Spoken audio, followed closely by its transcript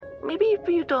maybe if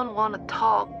you don't want to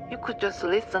talk, you could just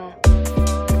listen.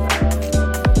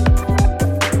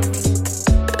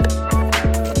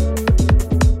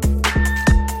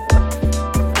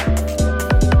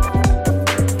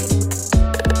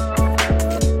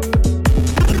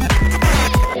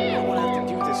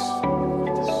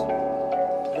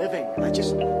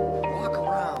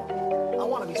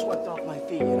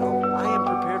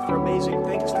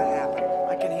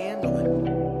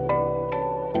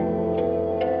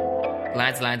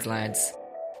 Lads.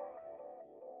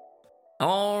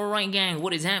 Alright gang,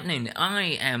 what is happening?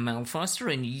 I am Mal Foster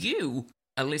and you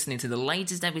are listening to the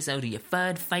latest episode of your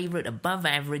third favourite above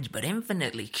average but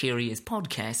infinitely curious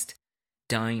podcast,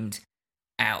 Dimed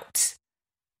Out.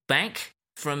 Back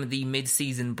from the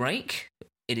mid-season break,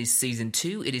 it is season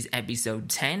 2, it is episode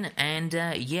 10, and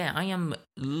I am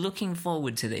looking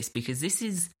forward to this because this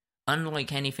is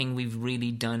unlike anything we've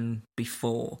really done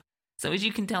before. So as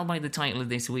you can tell by the title of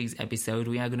this week's episode,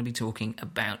 we are going to be talking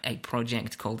about a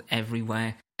project called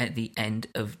Everywhere at the End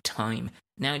of Time.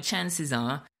 Now, chances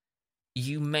are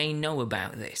you may know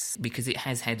about this because it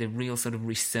has had a real sort of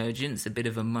resurgence, a bit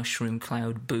of a mushroom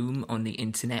cloud boom on the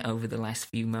internet over the last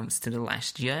few months to the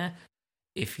last year.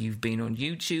 If you've been on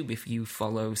YouTube, if you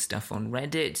follow stuff on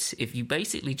Reddit, if you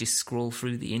basically just scroll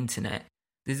through the internet,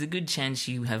 there's a good chance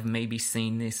you have maybe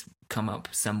seen this come up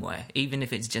somewhere, even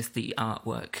if it's just the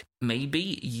artwork.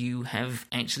 Maybe you have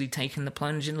actually taken the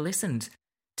plunge and listened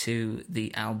to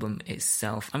the album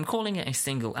itself. I'm calling it a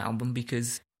single album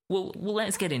because, well,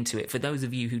 let's get into it. For those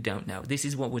of you who don't know, this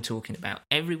is what we're talking about.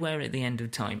 Everywhere at the End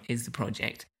of Time is the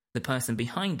project. The person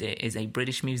behind it is a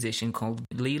British musician called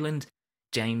Leland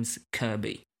James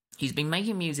Kirby. He's been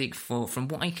making music from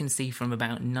what I can see, from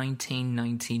about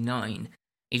 1999.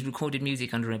 He's recorded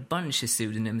music under a bunch of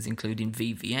pseudonyms, including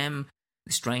VVM,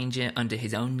 The Stranger, under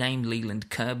his own name, Leland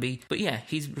Kirby. But yeah,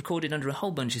 he's recorded under a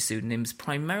whole bunch of pseudonyms,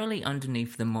 primarily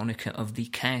underneath the moniker of The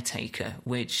Caretaker,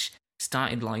 which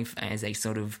started life as a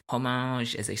sort of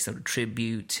homage, as a sort of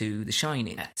tribute to The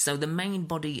Shining. So the main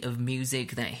body of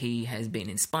music that he has been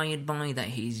inspired by, that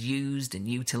he's used and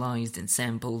utilised and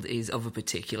sampled, is of a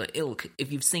particular ilk.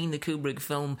 If you've seen the Kubrick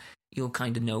film, you'll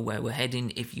kind of know where we're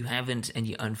heading. If you haven't and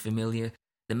you're unfamiliar,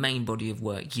 the main body of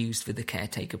work used for the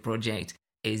Caretaker project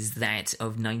is that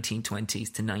of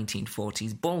 1920s to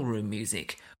 1940s ballroom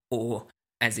music, or,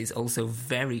 as is also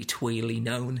very tweely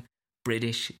known,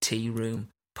 British tea room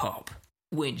pop.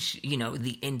 Which, you know,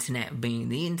 the internet being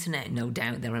the internet, no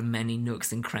doubt there are many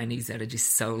nooks and crannies that are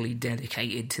just solely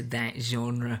dedicated to that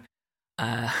genre.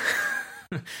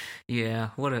 Yeah,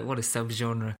 what a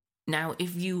subgenre. Now,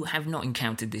 if you have not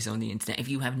encountered this on the internet, if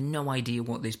you have no idea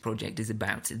what this project is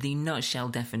about, the nutshell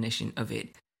definition of it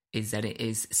is that it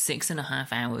is 6.5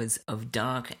 hours of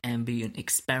dark, ambient,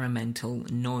 experimental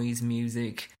noise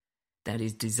music that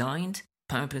is designed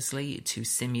purposely to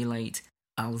simulate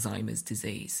Alzheimer's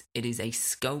disease. It is a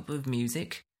scope of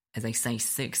music, as I say,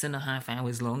 6.5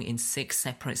 hours long in 6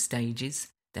 separate stages,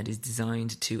 that is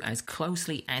designed to, as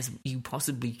closely as you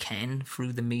possibly can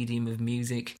through the medium of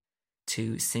music,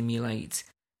 to simulate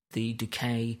the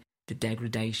decay, the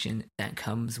degradation that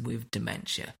comes with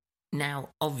dementia.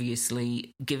 Now,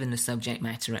 obviously, given the subject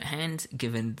matter at hand,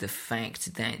 given the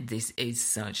fact that this is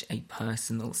such a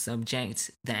personal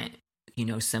subject that, you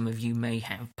know, some of you may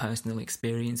have personal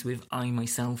experience with, I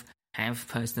myself have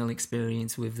personal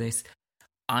experience with this,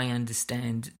 I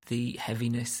understand the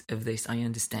heaviness of this, I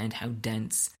understand how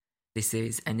dense this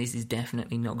is, and this is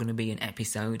definitely not going to be an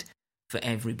episode for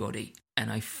everybody,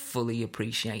 and I fully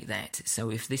appreciate that.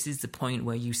 So if this is the point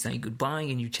where you say goodbye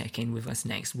and you check in with us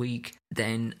next week,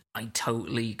 then I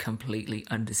totally, completely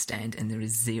understand, and there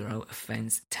is zero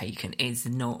offence taken. It's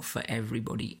not for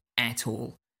everybody at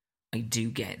all. I do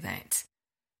get that.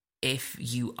 If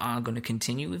you are going to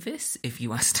continue with this, if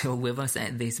you are still with us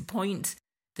at this point,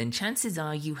 then chances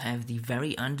are you have the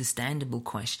very understandable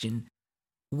question,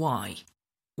 why?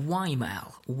 Why,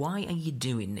 Mal? Why are you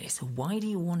doing this? Why do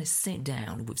you want to sit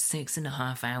down with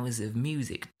 6.5 hours of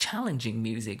music, challenging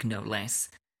music no less,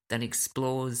 that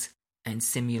explores and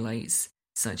simulates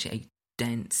such a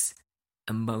dense,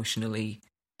 emotionally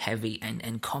heavy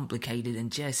and complicated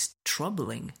and just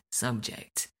troubling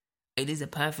subject? It is a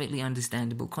perfectly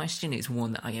understandable question. It's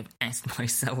one that I have asked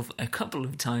myself a couple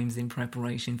of times in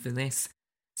preparation for this,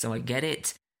 so I get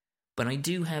it. But I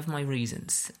do have my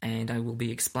reasons, and I will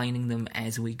be explaining them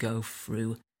as we go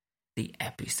through the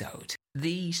episode.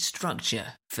 The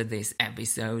structure for this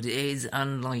episode is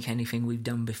unlike anything we've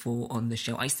done before on the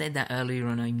show. I said that earlier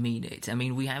and I mean it. I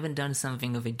mean, we haven't done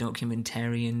something of a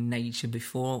documentarian nature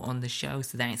before on the show,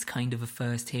 so that's kind of a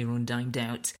first here on Dimed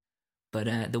Out.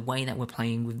 But the way that we're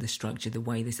playing with the structure, the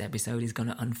way this episode is going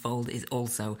to unfold is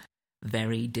also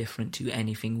very different to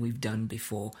anything we've done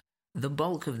before. The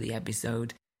bulk of the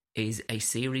episode is a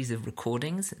series of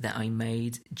recordings that I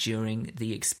made during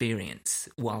the experience.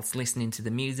 Whilst listening to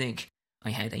the music,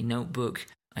 I had a notebook,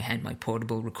 I had my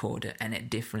portable recorder, and at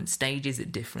different stages,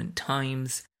 at different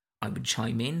times, I would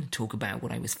chime in, talk about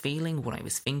what I was feeling, what I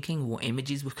was thinking, what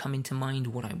images were coming to mind,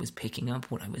 what I was picking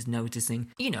up, what I was noticing.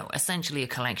 You know, essentially a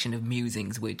collection of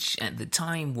musings which at the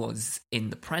time was in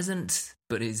the present,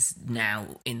 but is now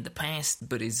in the past,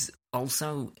 but is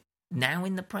also now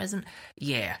in the present.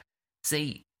 Yeah.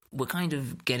 See, we're kind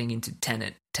of getting into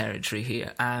Tenet territory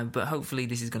here, but hopefully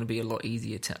this is going to be a lot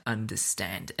easier to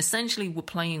understand. Essentially, we're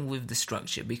playing with the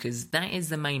structure because that is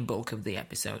the main bulk of the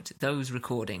episode. Those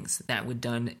recordings that were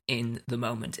done in the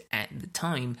moment at the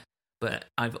time, but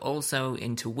I've also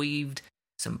interweaved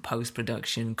some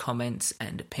post-production comments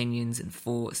and opinions and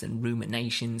thoughts and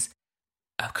ruminations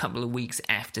a couple of weeks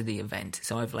after the event.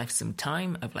 So I've left some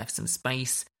time, I've left some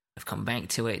space, I've come back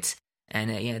to it, and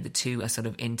the two are sort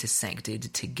of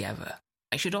intersected together.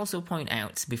 I should also point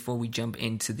out, before we jump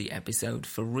into the episode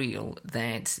for real,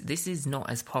 that this is not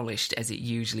as polished as it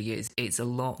usually is. It's a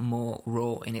lot more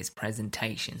raw in its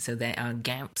presentation. So there are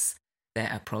gaps, there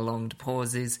are prolonged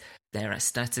pauses, there are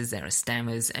stutters, there are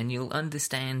stammers, and you'll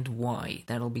understand why.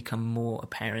 That'll become more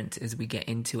apparent as we get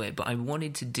into it. But I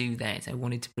wanted to do that. I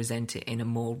wanted to present it in a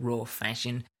more raw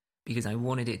fashion, because I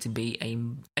wanted it to be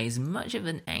as much of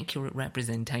an accurate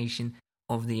representation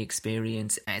of the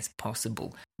experience as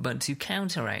possible. But to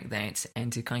counteract that,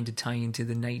 and to kind of tie into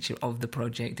the nature of the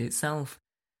project itself,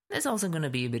 there's also going to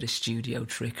be a bit of studio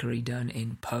trickery done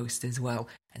in post as well.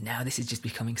 And now this is just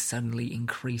becoming suddenly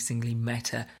increasingly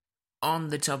meta. On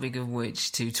the topic of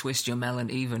which, to twist your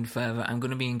melon even further, I'm going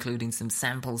to be including some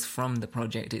samples from the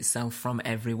project itself from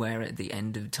everywhere at the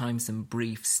end of time, some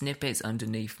brief snippets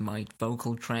underneath my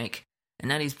vocal track, and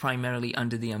that is primarily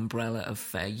under the umbrella of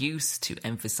fair use to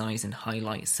emphasise and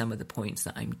highlight some of the points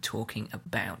that I'm talking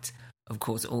about. Of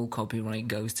course, all copyright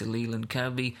goes to Leland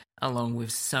Kirby, along with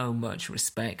so much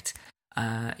respect.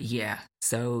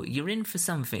 So you're in for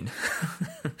something.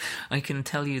 I can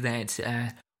tell you that.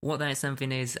 What that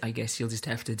something is, I guess you'll just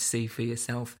have to see for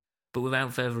yourself. But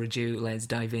without further ado, let's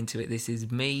dive into it. This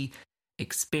is me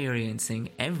experiencing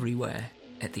everywhere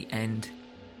at the end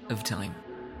of time.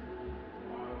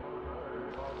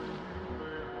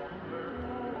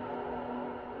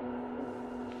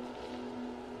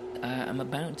 I'm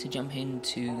about to jump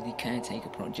into the Caretaker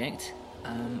project.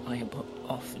 I have put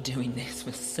off doing this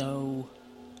for so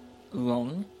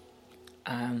long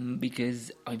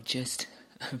because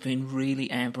I've been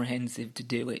really apprehensive to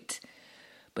do it.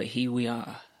 But here we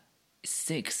are,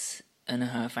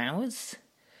 6.5 hours.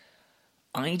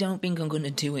 I don't think I'm going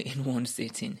to do it in one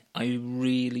sitting. I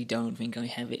really don't think I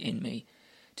have it in me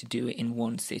to do it in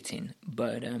one sitting.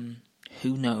 But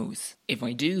who knows? If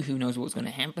I do, who knows what's going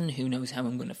to happen? Who knows how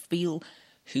I'm going to feel?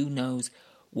 Who knows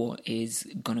what is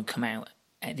going to come out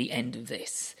at the end of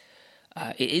this?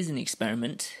 It is an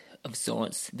experiment of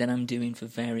sorts that I'm doing for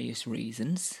various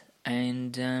reasons.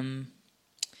 And,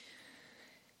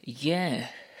 I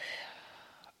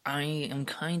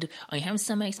have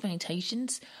some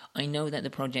expectations. I know that the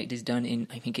project is done in,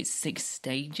 I think it's 6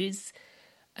 stages.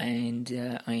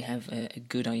 And I have a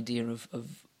good idea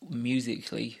of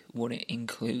musically what it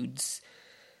includes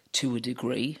to a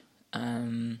degree,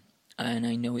 and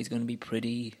I know it's going to be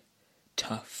pretty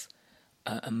tough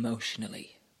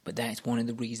emotionally, but that's one of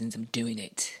the reasons I'm doing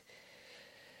it.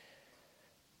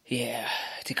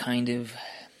 To kind of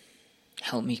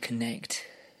help me connect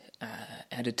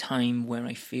at a time where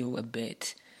I feel a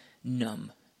bit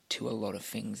numb to a lot of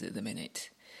things at the minute.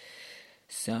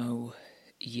 So,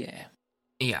 yeah,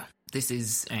 this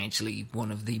is actually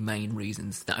one of the main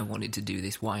reasons that I wanted to do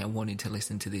this, why I wanted to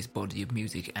listen to this body of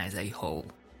music as a whole,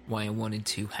 why I wanted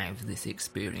to have this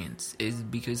experience, is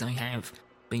because I have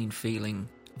been feeling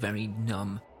very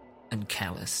numb and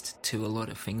calloused to a lot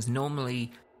of things.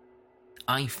 Normally,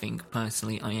 I think,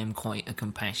 personally, I am quite a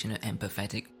compassionate,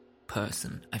 empathetic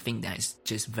person. I think that's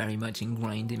just very much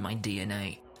ingrained in my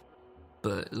DNA.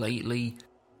 But lately,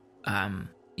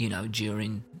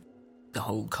 during the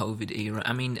whole COVID era,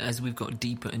 I mean, as we've got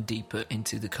deeper and deeper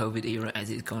into the COVID era, as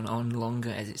it's gone on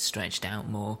longer, as it's stretched out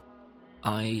more,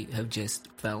 I have just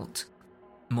felt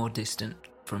more distant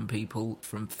from people,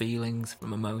 from feelings,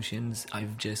 from emotions.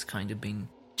 I've just kind of been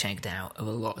checked out of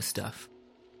a lot of stuff,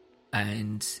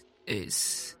 and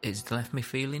it's left me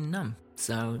feeling numb.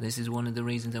 So this is one of the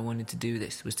reasons I wanted to do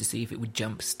this, was to see if it would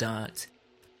jumpstart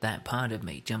that part of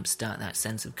me, jumpstart that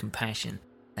sense of compassion,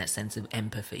 that sense of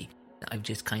empathy, that I've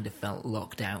just kind of felt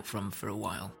locked out from for a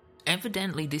while.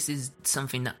 Evidently, this is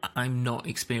something that I'm not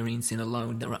experiencing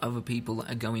alone. There are other people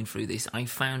that are going through this. I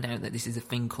found out that this is a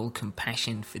thing called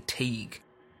compassion fatigue,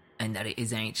 and that it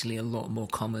is actually a lot more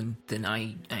common than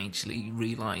I actually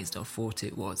realised or thought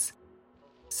it was.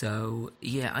 So,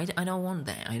 yeah, I don't want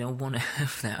that. I don't want to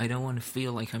have that. I don't want to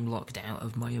feel like I'm locked out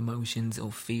of my emotions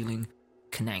or feeling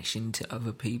connection to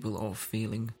other people or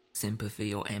feeling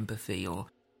sympathy or empathy or,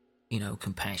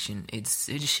 compassion. It's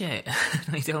shit.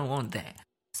 I don't want that.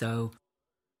 So,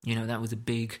 that was a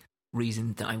big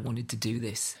reason that I wanted to do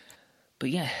this.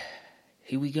 But yeah,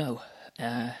 here we go.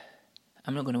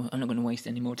 I'm not gonna waste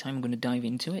any more time. I'm gonna dive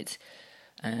into it.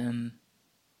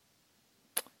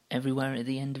 Everywhere at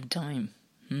the end of time.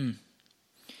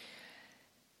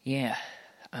 Yeah,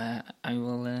 I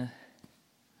will.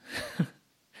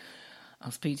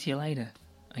 I'll speak to you later,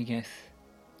 I guess.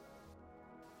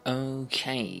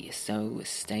 Okay, so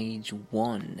stage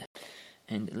 1.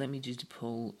 And let me just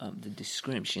pull up the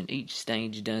description. Each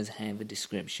stage does have a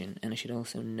description, and I should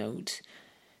also note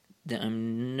that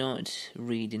I'm not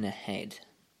reading ahead.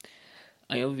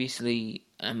 I obviously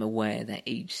am aware that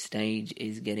each stage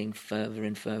is getting further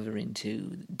and further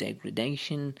into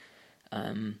degradation,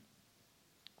 but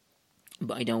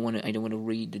I don't want to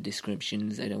read the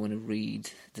descriptions. I don't want to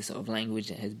read the sort of language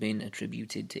that has been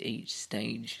attributed to each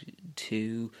stage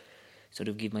to sort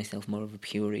of give myself more of a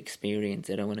pure experience.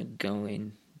 I don't want to go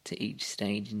into each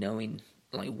stage knowing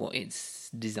like what it's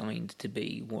designed to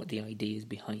be, what the ideas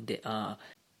behind it are,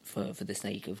 for the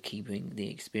sake of keeping the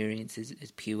experience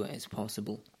as pure as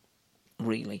possible,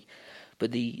 really.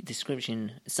 But the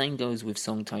description, same goes with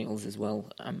song titles as well.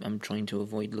 I'm trying to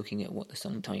avoid looking at what the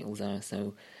song titles are,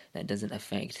 so that doesn't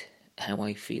affect how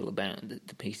I feel about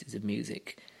the pieces of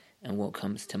music and what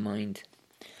comes to mind.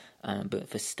 But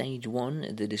for stage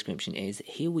 1, the description is,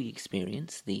 here we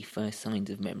experience the first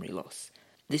signs of memory loss.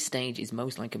 This stage is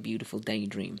most like a beautiful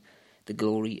daydream, the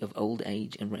glory of old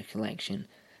age and recollection,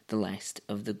 the last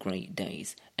of the great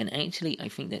days. And actually, I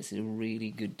think that's a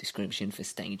really good description for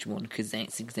stage 1, because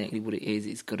that's exactly what it is.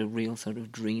 It's got a real sort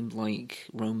of dreamlike,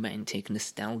 romantic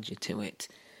nostalgia to it.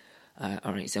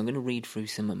 Alright, so I'm going to read through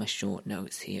some of my short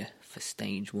notes here for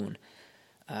stage 1.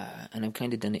 And I've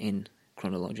kind of done it in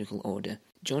chronological order.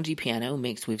 Jaunty piano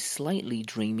mixed with slightly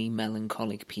dreamy,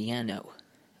 melancholic piano.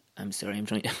 I'm sorry, I'm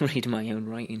trying to read my own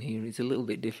writing here. It's a little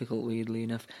bit difficult, weirdly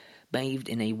enough. Bathed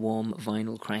in a warm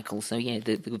vinyl crackle. So yeah,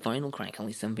 the vinyl crackle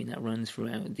is something that runs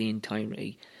throughout the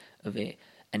entirety of it,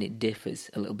 and it differs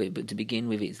a little bit, but to begin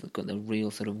with, it's got the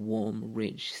real sort of warm,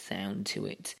 rich sound to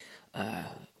it.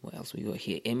 What else we got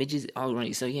here? Images.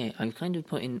 Alright, so yeah, I've kind of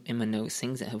put in my notes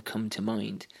things that have come to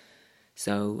mind.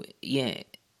 So yeah,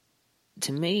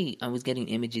 to me, I was getting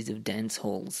images of dance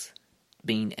halls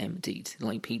being emptied,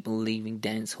 like people leaving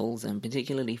dance halls. I'm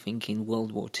particularly thinking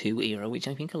World War II era, which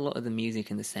I think a lot of the music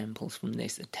and the samples from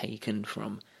this are taken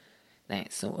from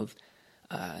that sort of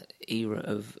era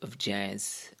of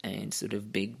jazz and sort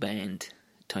of big band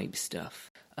type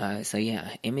stuff. So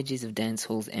yeah, images of dance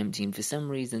halls emptying. For some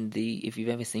reason, if you've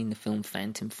ever seen the film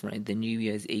Phantom Thread, the New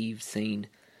Year's Eve scene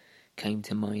came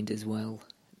to mind as well.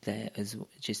 There as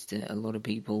just a lot of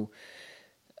people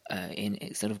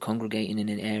in sort of congregating in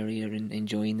an area and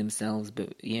enjoying themselves.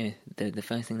 But yeah, the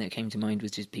first thing that came to mind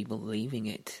was just people leaving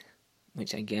it,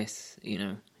 which I guess,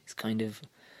 is kind of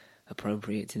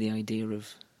appropriate to the idea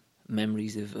of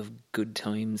memories of good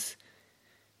times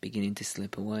beginning to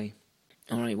slip away.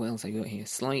 Alright, what else I got here?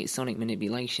 Slight sonic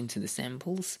manipulation to the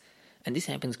samples, and this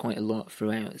happens quite a lot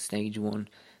throughout stage 1.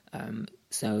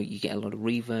 So you get a lot of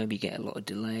reverb, you get a lot of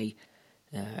delay.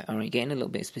 Alright, getting a little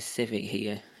bit specific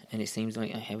here, and it seems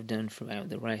like I have done throughout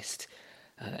the rest.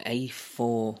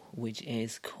 A4, which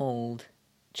is called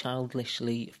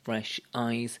Childishly Fresh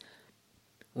Eyes.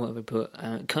 What have I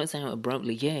put? Cuts out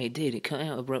abruptly. Yeah, it did. It cut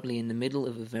out abruptly in the middle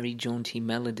of a very jaunty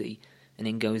melody, and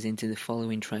then goes into the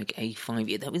following track, A5.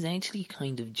 Yeah, that was actually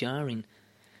kind of jarring.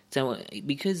 So,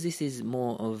 because this is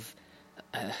more of...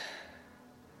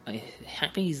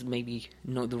 happy is maybe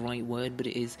not the right word, but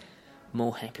it is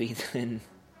more happy than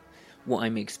what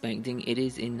I'm expecting. It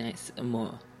is in that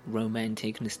more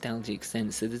romantic, nostalgic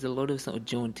sense. So there's a lot of sort of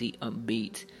jaunty,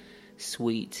 upbeat,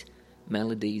 sweet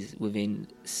melodies within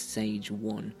stage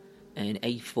 1. And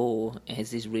A4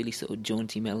 has this really sort of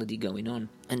jaunty melody going on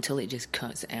until it just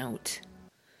cuts out.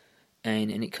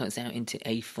 And it cuts out into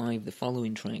A5, the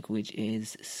following track, which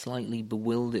is Slightly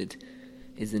Bewildered,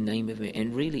 is the name of it.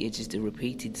 And really it's just a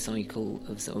repeated cycle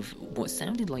of sort of what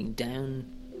sounded like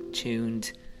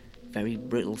down-tuned, very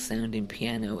brittle sounding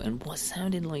piano, and what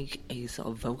sounded like a sort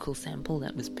of vocal sample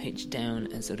that was pitched down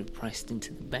and sort of pressed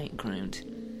into the background.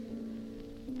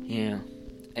 Yeah.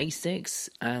 A6,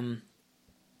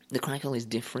 the crackle is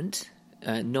different.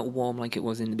 Not warm like it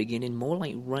was in the beginning, more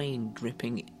like rain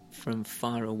dripping from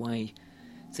far away.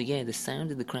 So yeah, the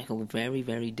sound of the crackle very,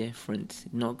 very different.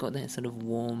 Not got that sort of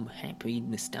warm, happy,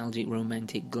 nostalgic,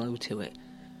 romantic glow to it,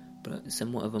 but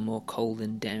somewhat of a more cold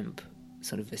and damp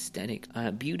sort of aesthetic.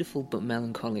 Beautiful but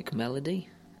melancholic melody,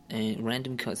 and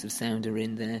random cuts of sound are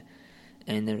in there,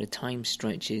 and there are time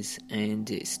stretches, and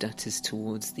it stutters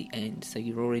towards the end, so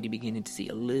you're already beginning to see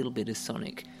a little bit of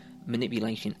sonic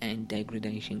manipulation and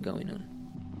degradation going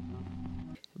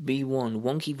on. B1,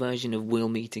 wonky version of We'll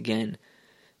Meet Again.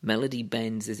 Melody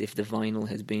bends as if the vinyl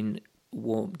has been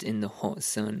warped in the hot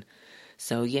sun.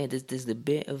 So yeah, there's a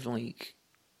bit of like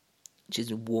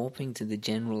just warping to the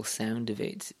general sound of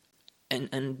it.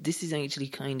 And this is actually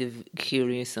kind of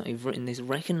curious. I've written this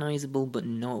recognizable but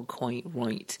not quite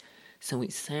right. So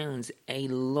it sounds a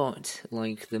lot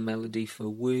like the melody for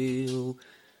We'll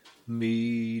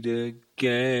Meet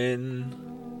Again.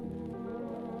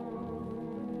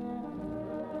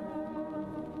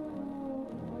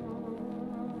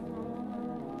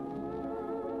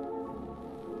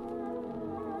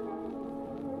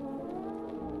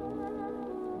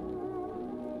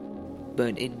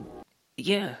 But it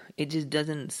just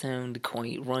doesn't sound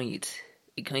quite right.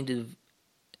 It kind of,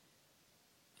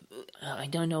 I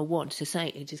don't know what to say.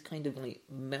 It just kind of like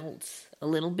melts a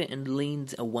little bit and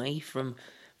leans away from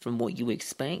what you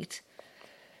expect.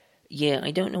 Yeah,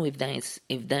 I don't know if that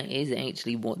is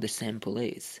actually what the sample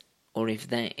is, or if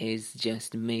that is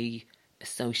just me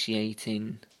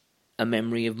associating a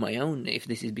memory of my own, if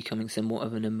this is becoming somewhat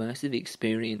of an immersive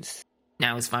experience.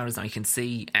 Now, as far as I can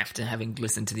see, after having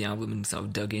listened to the album and sort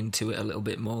of dug into it a little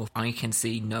bit more, I can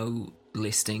see no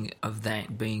listing of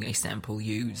that being a sample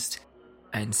used.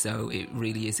 And so it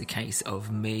really is a case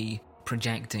of me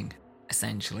projecting,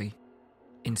 essentially,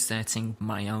 inserting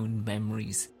my own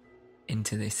memories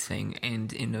into this thing,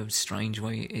 and in a strange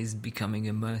way is becoming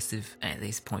immersive at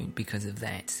this point because of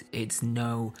that. It's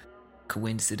no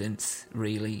coincidence,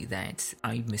 really, that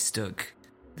I mistook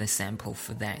the sample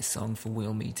for that song for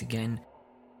We'll Meet Again,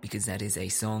 because that is a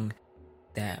song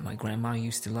that my grandma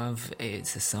used to love.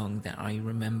 It's a song that I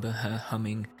remember her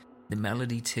humming the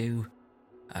melody to,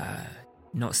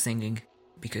 not singing,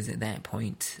 because at that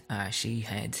point she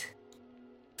had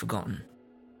forgotten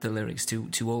the lyrics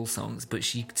to all songs, but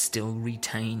she still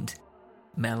retained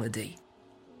melody.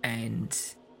 And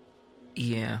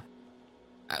yeah,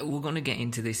 we're going to get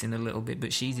into this in a little bit,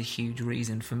 but she's a huge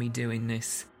reason for me doing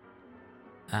this.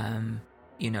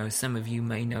 You know, some of you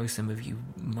may know, some of you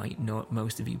might not,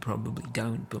 most of you probably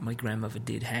don't, but my grandmother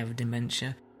did have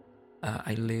dementia.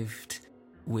 I lived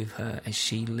with her as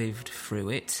she lived through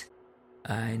it,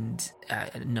 and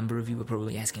a number of you were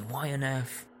probably asking, why on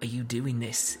earth are you doing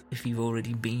this if you've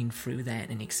already been through that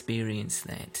and experienced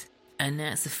that? And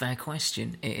that's a fair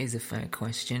question. It is a fair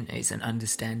question. It's an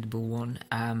understandable one.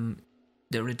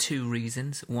 There are two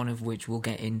reasons, one of which we'll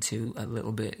get into a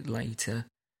little bit later.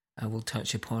 I will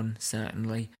touch upon,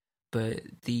 certainly. But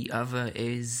the other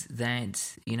is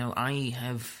that, you know, I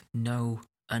have no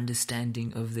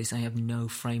understanding of this. I have no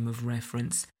frame of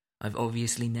reference. I've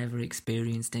obviously never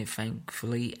experienced it,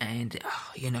 thankfully, and,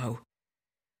 you know,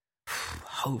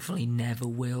 hopefully never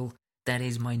will. That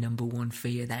is my number one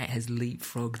fear. That has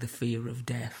leapfrogged the fear of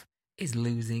death, is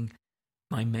losing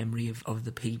my memory of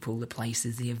the people, the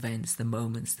places, the events, the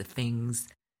moments, the things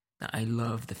that I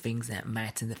love, the things that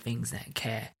matter, the things that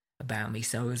care about me.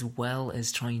 So as well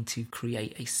as trying to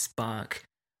create a spark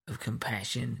of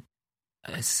compassion,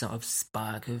 a sort of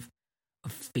spark of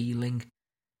feeling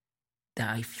that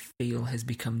I feel has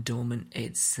become dormant,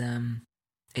 it's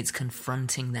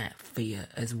confronting that fear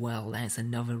as well. That's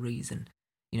another reason.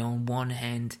 You know, on one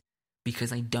hand,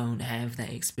 because I don't have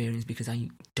that experience, because I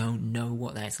don't know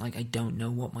what that's like, I don't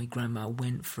know what my grandma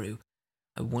went through,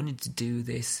 I wanted to do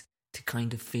this to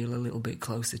kind of feel a little bit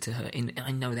closer to her. And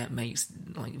I know that makes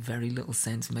like very little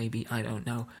sense, maybe, I don't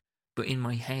know. But in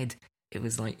my head, it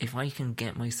was like, if I can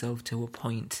get myself to a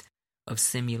point of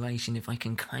simulation, if I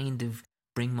can kind of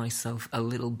bring myself a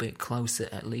little bit closer,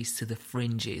 at least to the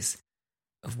fringes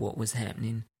of what was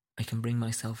happening, I can bring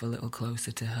myself a little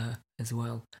closer to her as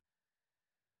well.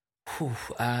 Whew,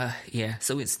 yeah,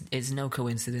 so it's no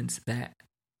coincidence that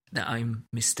I'm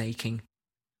mistaking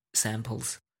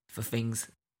samples for things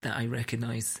that I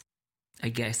recognise, I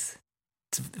guess.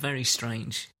 It's very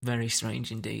strange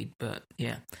indeed, but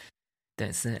yeah,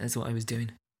 that's what I was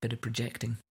doing, bit of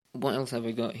projecting. What else have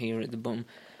I got here at the bottom?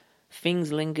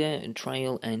 Things linger and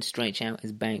trail and stretch out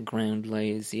as background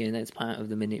layers. Yeah, that's part of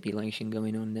the manipulation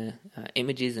going on there.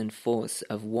 Images and thoughts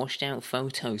of washed out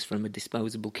photos from a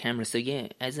disposable camera. So yeah,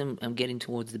 as I'm getting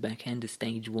towards the back end of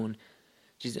stage 1,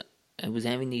 I was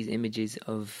having these images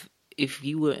of if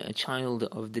you were a child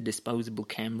of the disposable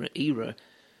camera era,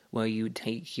 where you would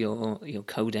take your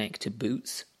Kodak to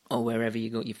Boots or wherever you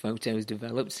got your photos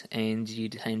developed, and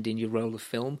you'd hand in your roll of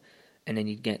film, and then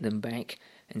you'd get them back.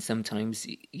 And sometimes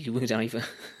you would either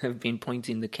have been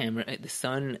pointing the camera at the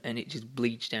sun and it just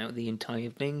bleached out the entire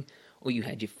thing, or you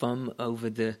had your thumb over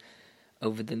the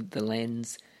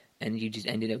lens, and you just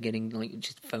ended up getting like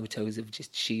just photos of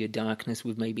just sheer darkness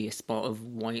with maybe a spot of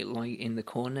white light in the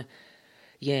corner.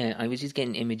 Yeah, I was just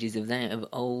getting images of that, of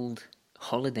old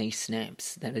holiday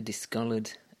snaps that are discoloured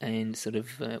and sort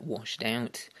of washed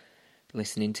out,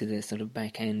 listening to the sort of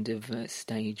back end of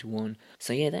stage 1.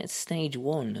 So yeah, that's stage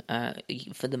 1.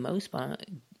 For the most part,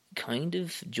 kind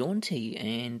of jaunty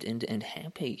and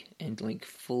happy and like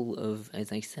full of,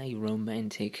 as I say,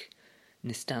 romantic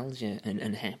nostalgia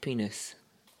and happiness.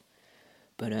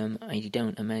 But I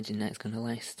don't imagine that's going to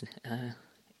last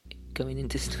going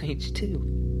into stage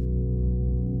 2.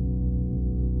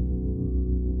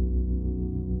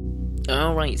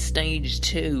 Alright, stage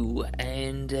 2,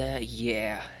 and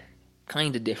yeah,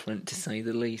 kind of different to say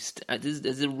the least.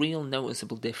 There's a real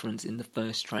noticeable difference in the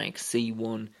first track,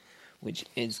 C1, which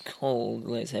is called,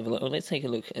 let's take a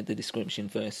look at the description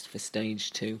first for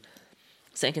stage 2.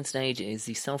 Second stage is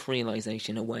the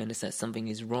self-realization, awareness that something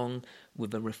is wrong,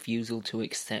 with a refusal to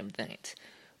accept that.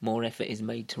 More effort is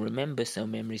made to remember, so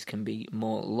memories can be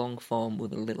more long-form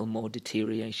with a little more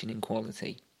deterioration in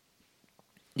quality.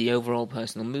 The overall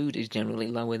personal mood is generally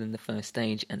lower than the first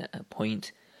stage, and at a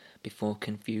point before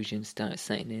confusion starts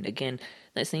setting in. Again,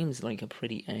 that seems like a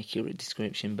pretty accurate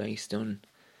description based on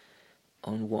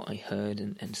what I heard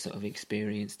and sort of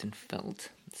experienced and felt.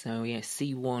 So yeah,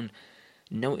 C1,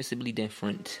 noticeably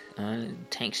different.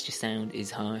 Texture sound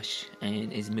is harsh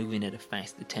and is moving at a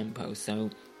faster tempo. So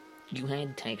you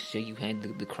had texture, you had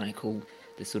the crackle,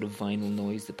 the sort of vinyl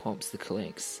noise, the pops, the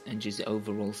clicks, and just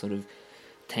overall sort of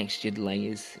textured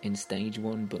layers in stage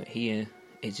 1, but here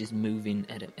it's just moving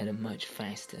at a much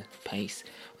faster pace.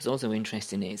 What's also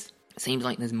interesting is, it seems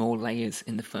like there's more layers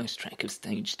in the first track of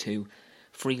stage 2.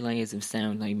 3 layers of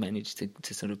sound they managed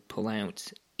to sort of pull out,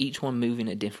 each one moving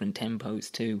at different tempos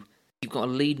too. You've got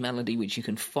a lead melody which you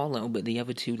can follow, but the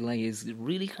other 2 layers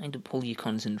really kind of pull your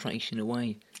concentration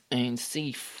away. And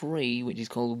C3, which is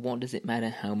called What Does It Matter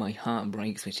How My Heart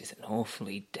Breaks, which is an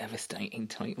awfully devastating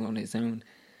title on its own.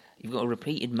 You've got a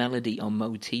repeated melody or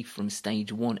motif from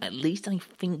stage 1, at least I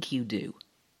think you do.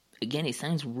 Again, it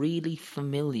sounds really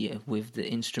familiar with the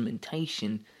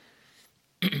instrumentation.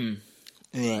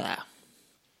 Yeah.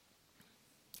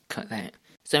 Cut that.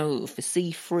 So for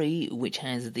C3, which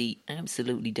has the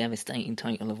absolutely devastating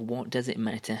title of What Does It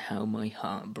Matter How My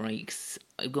Heart Breaks,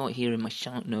 I've got here in my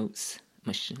sharp notes,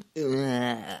 I'll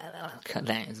cut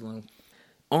that as well.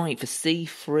 Alright, for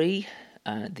C3,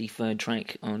 the third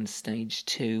track on stage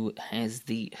 2 has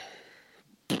the...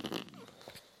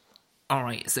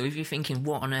 Alright, so if you're thinking,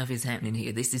 what on earth is happening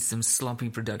here? This is some sloppy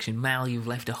production. Mal, you've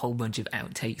left a whole bunch of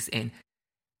outtakes in.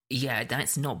 Yeah,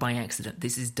 that's not by accident.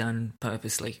 This is done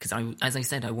purposely, because as I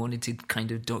said, I wanted to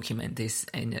kind of document this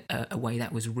in a way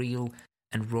that was real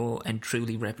and raw and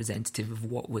truly representative of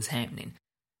what was happening.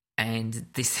 And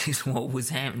this is what was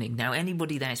happening. Now,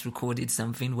 anybody that's recorded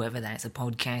something, whether that's a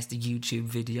podcast, a YouTube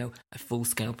video, a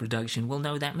full-scale production, will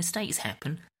know that mistakes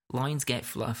happen. Lines get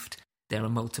fluffed. There are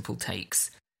multiple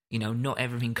takes. You know, not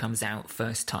everything comes out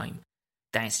first time.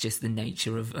 That's just the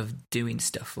nature of doing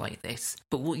stuff like this.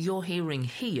 But what you're hearing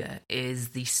here is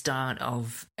the start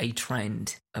of a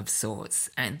trend of sorts.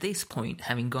 At this point,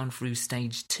 having gone through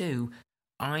stage 2,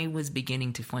 I was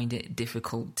beginning to find it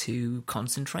difficult to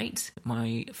concentrate.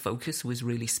 My focus was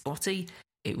really spotty.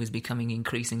 It was becoming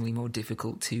increasingly more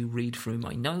difficult to read through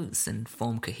my notes and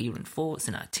form coherent thoughts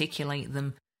and articulate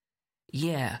them.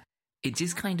 Yeah, it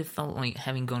just kind of felt like,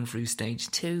 having gone through stage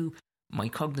 2, my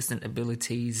cognizant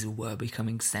abilities were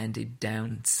becoming sanded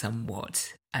down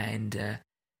somewhat. And,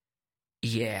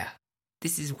 yeah,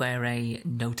 this is where a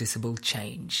noticeable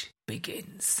change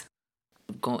begins.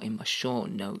 I've got in my short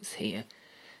notes here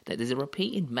that there's a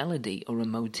repeated melody or a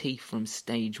motif from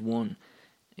stage 1.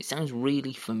 It sounds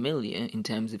really familiar in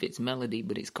terms of its melody,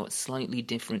 but it's got slightly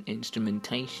different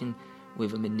instrumentation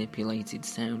with a manipulated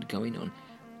sound going on.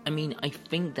 I mean, I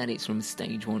think that it's from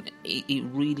stage 1. It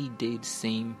really did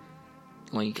seem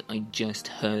like I just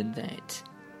heard that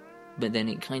but then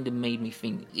it kind of made me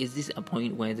think, is this a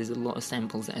point where there's a lot of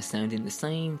samples that are sounding the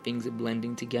same, things are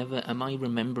blending together? Am I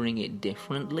remembering it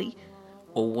differently?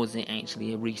 Or was it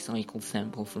actually a recycled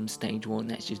sample from stage 1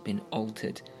 that's just been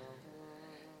altered?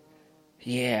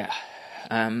 Yeah,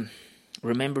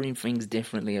 remembering things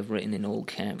differently, I've written in all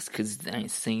caps, because that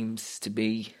seems to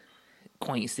be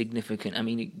quite significant. I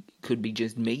mean, it could be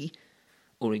just me,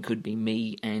 or it could be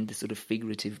me and the sort of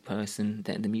figurative person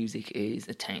that the music is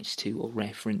attached to or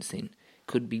referencing.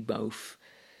 Could be both.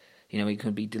 You know, it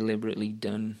could be deliberately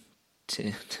done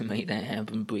to make that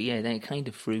happen. But yeah, that kind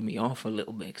of threw me off a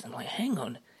little bit, because I'm like, hang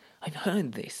on, I've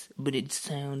heard this, but it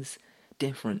sounds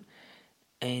different.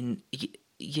 And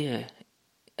yeah,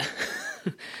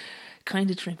 kind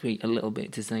of trippy a little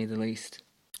bit, to say the least.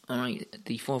 Alright,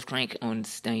 the fourth track on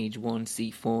stage 1,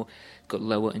 C4, got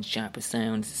lower and sharper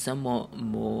sounds, somewhat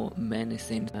more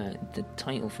menacing. The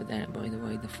title for that, by the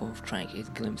way, the fourth track, is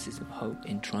Glimpses of Hope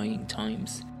in Trying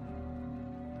Times.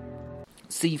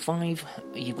 C5,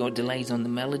 you've got delays on the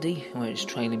melody, where it's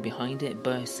trailing behind it,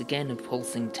 bursts again of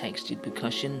pulsing textured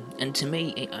percussion, and to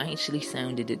me it actually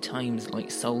sounded at times like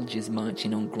soldiers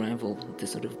marching on gravel, the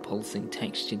sort of pulsing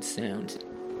textured sound.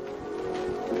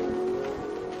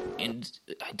 And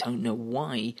I don't know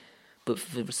why, but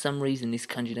for some reason this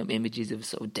conjured up images of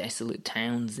sort of desolate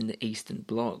towns in the Eastern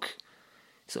Bloc,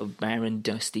 sort of barren,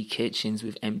 dusty kitchens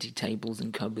with empty tables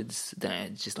and cupboards that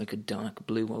are just like a dark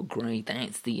blue or grey.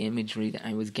 That's the imagery that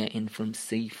I was getting from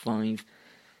C5,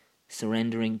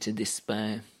 surrendering to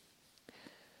despair,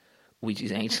 which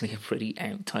is actually a pretty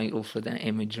apt title for that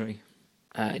imagery.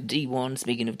 D1,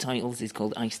 speaking of titles, is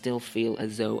called I Still Feel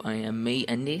As Though I Am Me,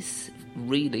 and this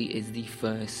really is the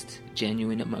first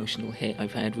genuine emotional hit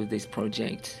I've had with this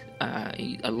project.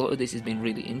 A lot of this has been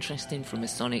really interesting from a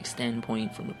sonic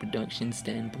standpoint, from a production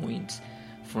standpoint,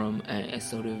 from a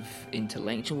sort of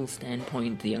intellectual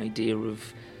standpoint, the idea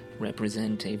of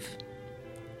representing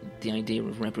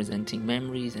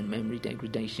memories and memory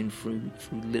degradation through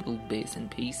little bits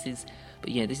and pieces. But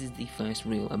yeah, this is the first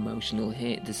real emotional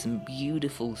hit. There's some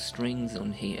beautiful strings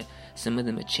on here. Some of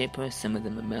them are chipper, some of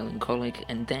them are melancholic,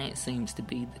 and that seems to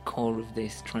be the core of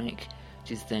this track.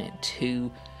 Just that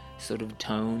two sort of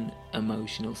tone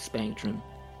emotional spectrum,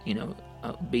 you know,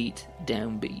 upbeat,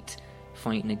 downbeat,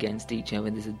 fighting against each other.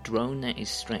 There's a drone that is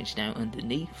stretched out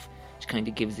underneath, which kind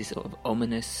of gives this sort of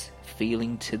ominous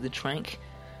feeling to the track.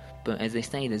 But as they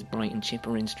say, there's bright and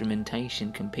chipper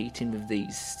instrumentation competing with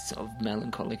these sort of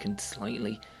melancholic and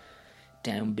slightly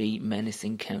downbeat,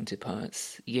 menacing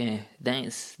counterparts. Yeah,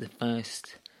 that's the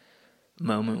first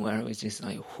moment where I was just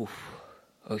like, whew,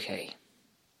 okay.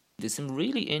 There's some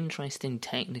really interesting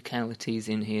technicalities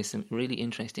in here, some really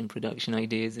interesting production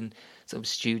ideas and sort of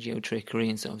studio trickery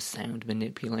and sort of sound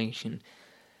manipulation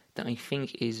that I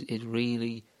think is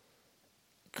really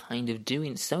kind of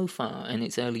doing so far, and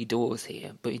it's early doors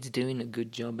here, but it's doing a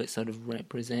good job at sort of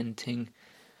representing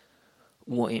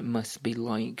what it must be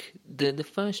like. The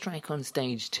first track on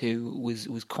stage 2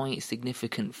 was quite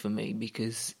significant for me,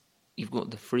 because you've got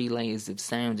the 3 layers of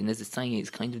sound, and as I say, it's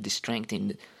kind of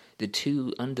distracting. The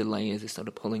 2 underlayers are sort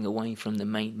of pulling away from the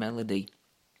main melody,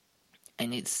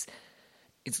 and it's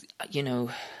you know,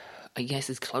 I guess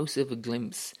as close of a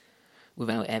glimpse,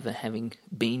 without ever having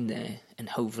been there, and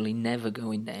hopefully never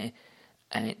going there,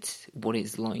 at what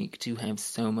it's like to have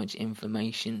so much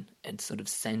information and sort of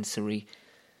sensory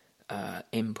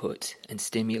input and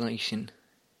stimulation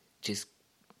just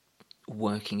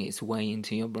working its way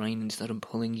into your brain and sort of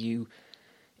pulling you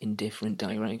in different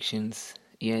directions.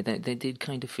 Yeah, that did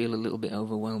kind of feel a little bit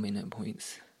overwhelming at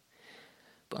points,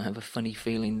 but I have a funny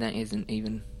feeling that isn't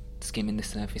even skimming the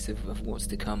surface of what's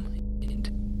to come.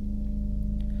 And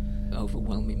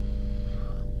overwhelming.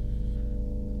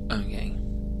 Okay.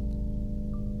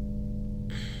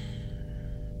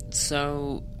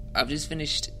 So, I've just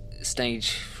finished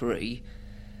stage 3,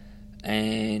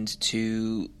 and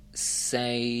to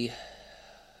say...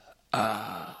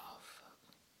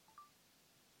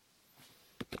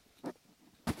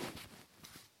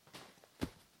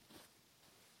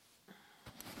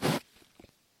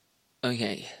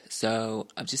 Okay, so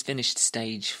I've just finished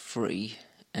stage 3,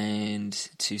 and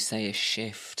to say a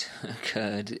shift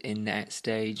occurred in that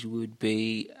stage would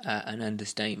be an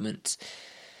understatement.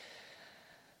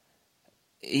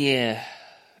 Yeah,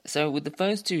 so with the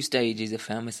first 2 stages I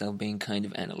found myself being kind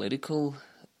of analytical,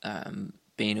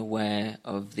 being aware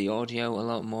of the audio a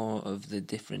lot more, of the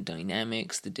different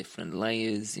dynamics, the different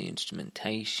layers, the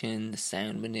instrumentation, the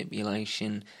sound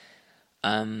manipulation.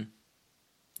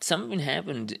 Something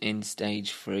happened in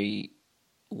stage 3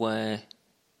 where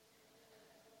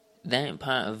that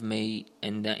part of me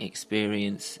and that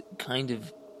experience kind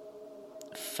of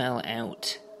fell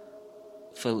out,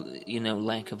 for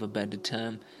lack of a better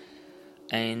term,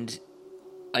 and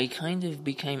I kind of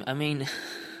became,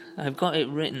 I've got it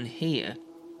written here,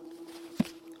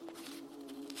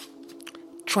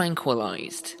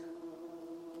 tranquilized.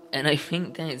 And I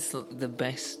think that's the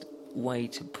best way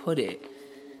to put it,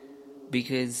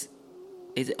 because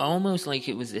it's almost like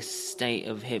it was a state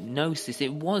of hypnosis.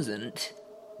 It wasn't,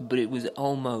 but it was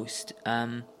almost,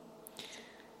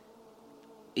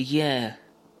 yeah.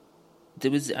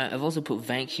 There was, I've also put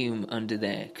vacuum under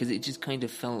there, because it just kind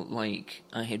of felt like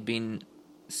I had been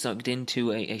sucked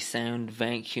into a sound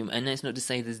vacuum. And that's not to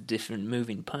say there's different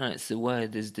moving parts.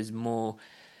 There's more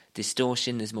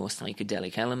distortion, there's more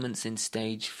psychedelic elements in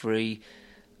stage 3.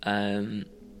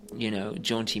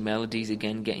 Jaunty melodies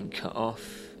again getting cut off,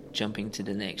 jumping to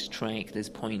the next track. There's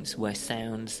points where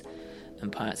sounds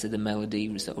and parts of the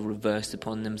melody sort of reverse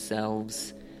upon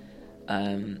themselves.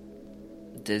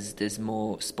 There's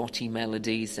more spotty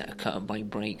melodies that are cut up by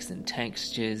breaks and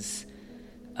textures.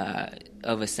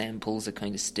 Other samples are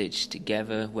kind of stitched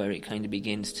together, where it kind of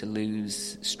begins to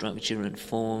lose structure and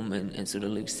form and sort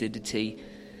of lucidity.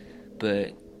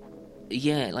 But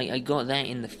yeah, like I got that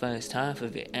in the first half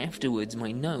of it. Afterwards,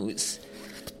 my notes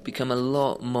become a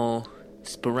lot more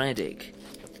sporadic.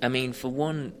 I mean, for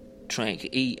one track,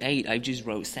 E8, I just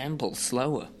wrote samples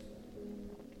slower.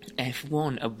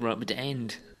 F1, abrupt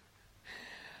end.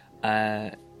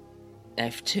 F2,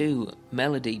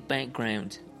 melody,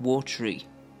 background, watery.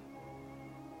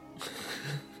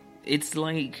 It's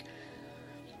like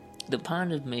the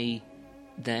part of me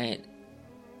that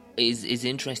is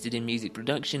interested in music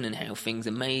production and how things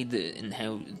are made and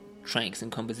how tracks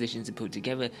and compositions are put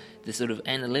together. The sort of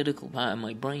analytical part of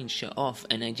my brain shut off,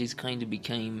 and I just kind of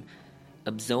became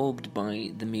absorbed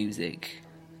by the music.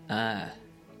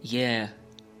 Yeah.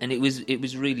 And it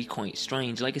was really quite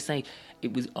strange. Like I say,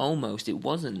 it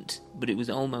wasn't, but it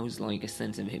was almost like a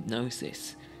sense of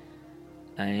hypnosis.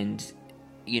 And,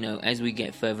 as we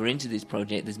get further into this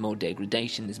project, there's more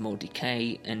degradation, there's more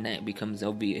decay, and that becomes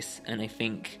obvious. And I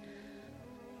think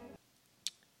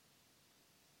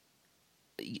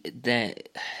that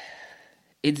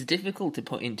it's difficult to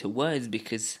put into words,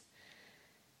 because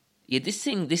this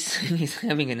thing is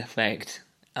having an effect.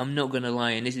 I'm not gonna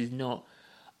lie, and this is not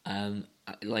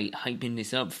like hyping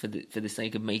this up for the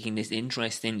sake of making this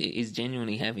interesting. It is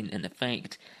genuinely having an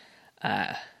effect.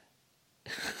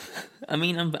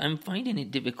 I'm finding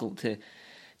it difficult to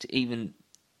even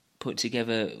put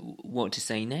together what to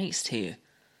say next here.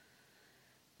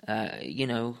 But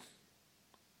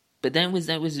that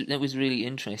was really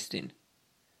interesting.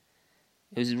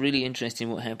 It was really interesting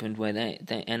what happened where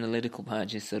that analytical part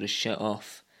just sort of shut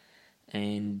off,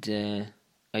 and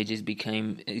I just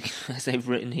became, as I've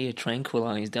written here,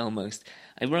 tranquilized almost.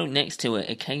 I wrote next to it,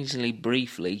 occasionally,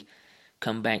 briefly,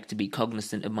 come back to be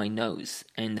cognizant of my notes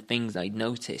and the things I'd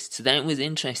noticed. So that was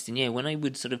interesting, yeah, when I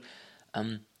would sort of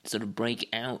break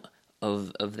out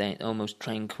of that almost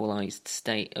tranquilized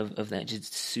state, of that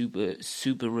just super,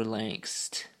 super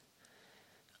relaxed,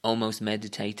 almost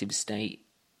meditative state,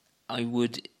 I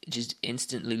would just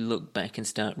instantly look back and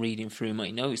start reading through my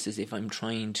notes as if I'm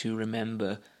trying to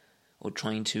remember or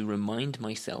trying to remind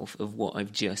myself of what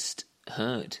I've just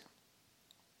heard.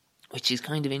 Which is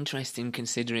kind of interesting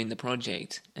considering the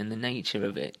project and the nature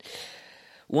of it.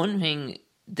 One thing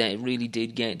that really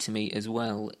did get to me as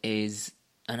well is,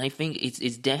 and I think it's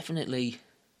definitely,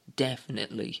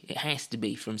 it has to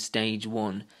be from stage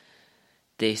 1,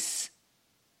 this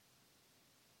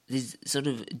sort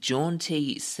of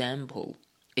jaunty sample.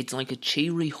 It's like a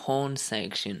cheery horn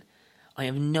section. I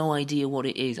have no idea what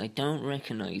it is. I don't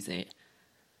recognise it.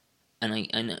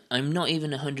 And I'm not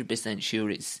even 100% sure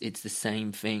it's the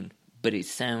same thing, but it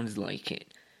sounds like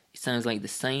it. It sounds like the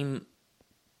same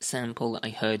sample that I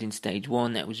heard in stage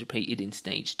 1 that was repeated in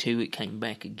stage 2. It came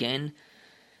back again,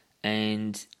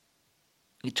 and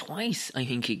twice I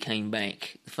think it came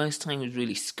back. The first time was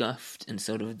really scuffed and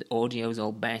sort of the audio's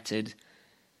all battered,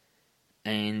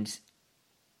 and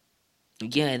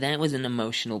yeah, that was an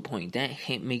emotional point. That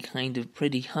hit me kind of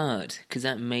pretty hard, because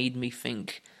that made me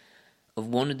think of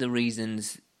one of the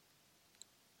reasons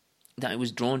that I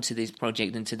was drawn to this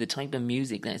project and to the type of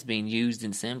music that's being used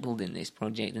and sampled in this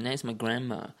project, and that's my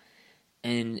grandma.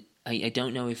 And I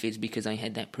don't know if it's because I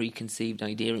had that preconceived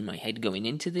idea in my head going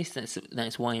into this,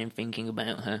 that's why I'm thinking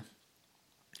about her.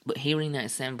 But hearing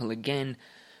that sample again,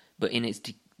 but in its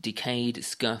decayed,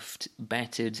 scuffed,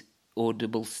 battered,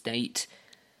 audible state,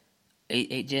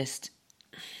 it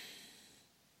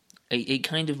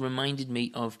kind of reminded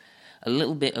me of a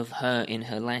little bit of her in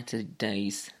her latter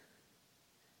days,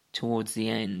 towards the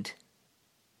end.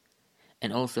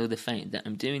 And also the fact that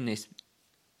I'm doing this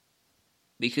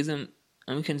because I'm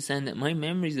concerned that my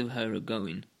memories of her are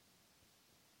going.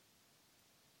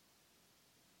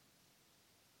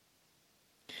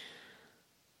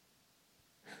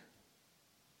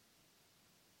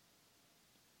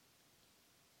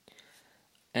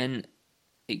 And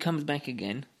it comes back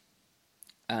again.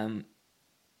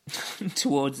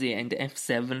 Towards the end,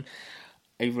 F7,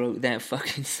 I wrote that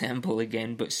fucking sample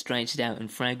again, but stretched out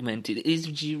and fragmented. It is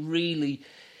really,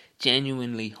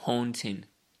 genuinely haunting.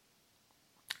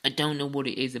 I don't know what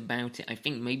it is about it. I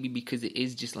think maybe because it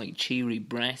is just like cheery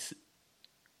brass,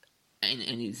 and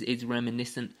it's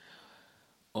reminiscent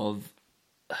of,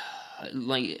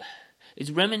 like, it's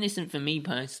reminiscent for me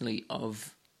personally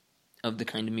of the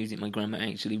kind of music my grandma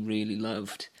actually really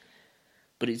loved.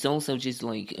 But it's also just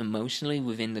like emotionally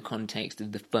within the context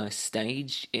of the first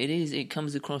stage. It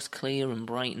comes across clear and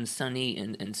bright and sunny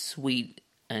and sweet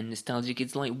and nostalgic.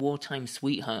 It's like wartime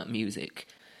sweetheart music,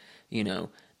 you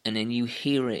know. And then you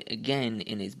hear it again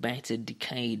in its battered,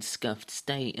 decayed, scuffed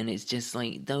state, and it's just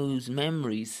like those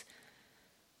memories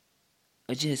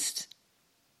are just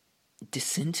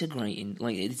disintegrating.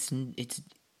 Like it's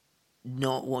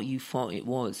not what you thought it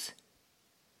was.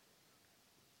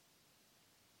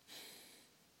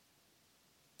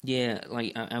 Yeah,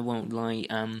 like, I won't lie,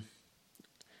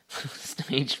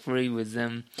 stage 3 was,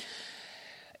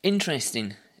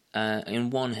 interesting, in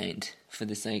one hand, for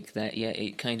the sake that, yeah,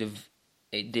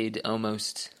 it did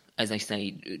almost, as I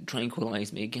say,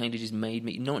 tranquilize me. It kind of just made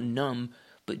me, not numb,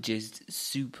 but just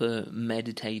super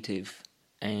meditative,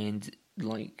 and,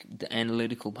 like, the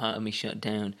analytical part of me shut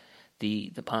down.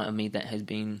 The part of me that has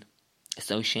been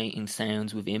associating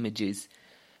sounds with images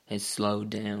has slowed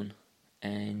down,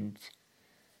 and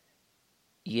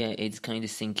yeah, it's kind of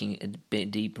sinking a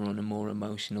bit deeper on a more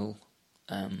emotional,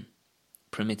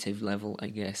 primitive level, I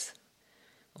guess,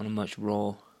 on a much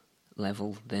raw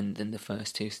level than the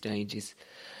first two stages.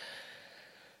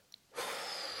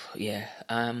 Yeah,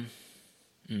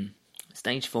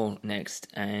 stage 4 next,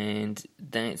 and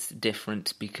that's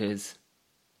different because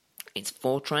it's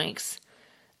 4 tracks,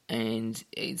 and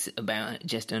it's about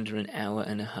just under an hour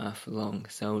and a half long,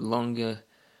 so longer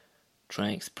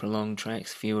tracks, prolonged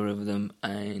tracks, fewer of them,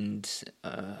 and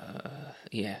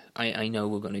yeah, I know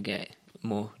we're going to get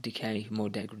more decay, more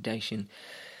degradation,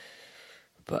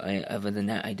 but other than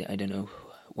that, I don't know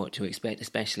what to expect,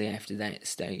 especially after that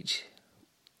stage.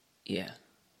 Yeah.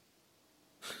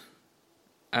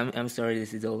 I'm sorry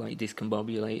this is all like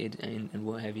discombobulated and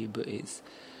what have you, but it's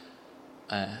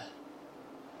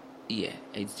yeah,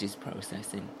 it's just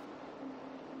processing.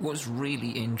 What's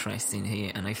really interesting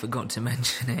here, and I forgot to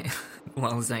mention it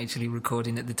while I was actually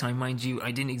recording at the time, mind you, I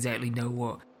didn't exactly know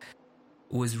what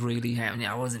was really happening.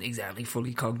 I wasn't exactly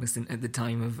fully cognizant at the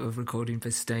time of recording for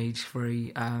stage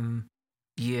 3.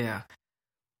 Yeah.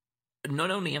 Not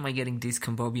only am I getting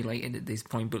discombobulated at this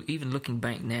point, but even looking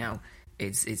back now,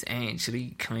 it's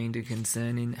actually kind of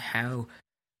concerning how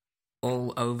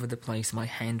all over the place my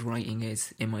handwriting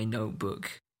is in my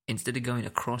notebook. Instead of going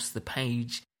across the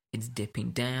page, it's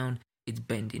dipping down, it's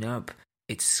bending up,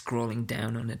 it's scrolling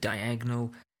down on a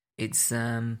diagonal. It's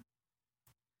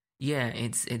yeah,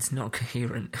 it's not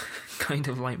coherent. Kind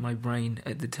of like my brain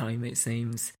at the time, it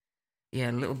seems.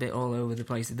 Yeah, a little bit all over the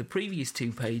place. The previous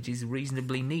 2 pages,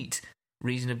 reasonably neat,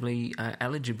 reasonably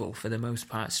eligible for the most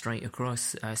part, straight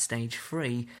across. Stage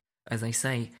 3, as I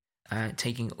say,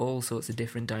 taking all sorts of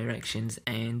different directions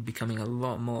and becoming a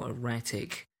lot more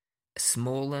erratic,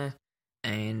 smaller,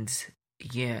 and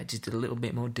yeah, just a little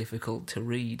bit more difficult to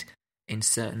read in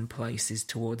certain places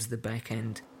towards the back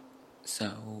end.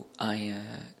 So I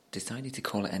decided to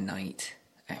call it a night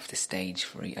after stage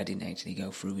 3. I didn't actually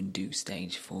go through and do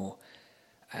stage 4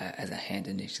 as I had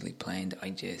initially planned.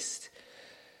 I just,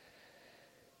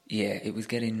 yeah, it was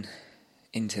getting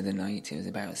into the night. It was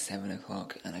about 7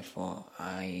 o'clock, and I thought,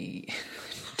 I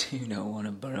do not want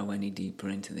to burrow any deeper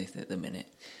into this at the minute.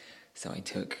 So I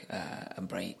took a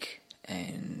break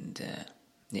and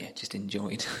yeah, just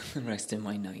enjoyed the rest of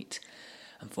my night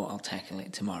and thought I'll tackle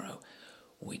it tomorrow,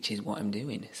 which is what I'm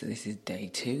doing. So this is day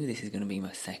 2. This is going to be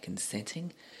my second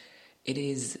sitting. It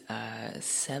is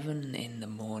 7 in the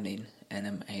morning, and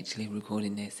I'm actually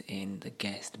recording this in the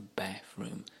guest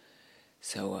bathroom.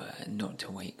 So not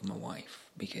to wake my wife,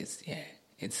 because yeah,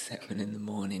 it's 7 in the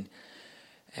morning,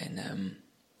 and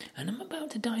I'm about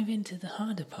to dive into the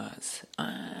harder parts.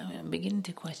 I'm beginning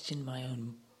to question my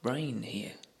own brain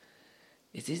here.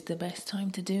 Is this the best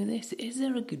time to do this? Is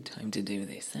there a good time to do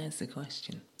this? That's the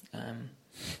question.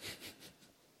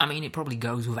 I mean, it probably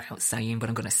goes without saying, but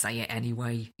I'm going to say it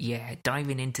anyway. Yeah,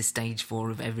 diving into stage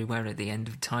 4 of Everywhere at the End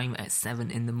of Time at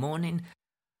 7 in the morning.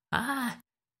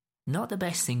 Not the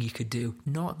best thing you could do,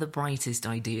 not the brightest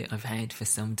idea I've had for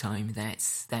some time,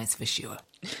 that's for sure.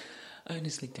 I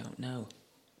honestly don't know.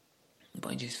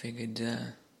 But I just figured,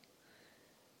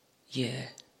 yeah,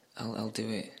 I'll do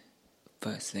it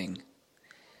first thing.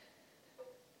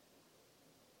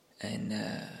 And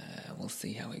we'll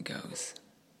see how it goes.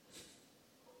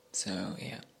 So,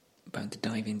 yeah, about to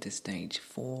dive into stage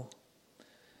 4.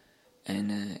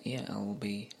 And, yeah, I'll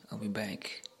be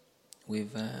back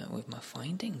with my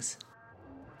findings.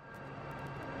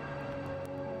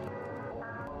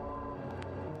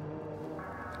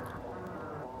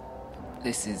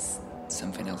 This is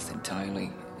something else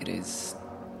entirely. It is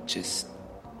just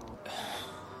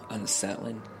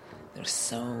unsettling. There's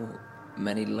so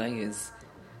many layers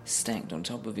stacked on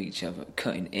top of each other,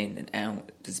 cutting in and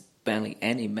out. There's barely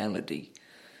any melody.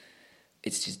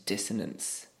 It's just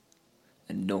dissonance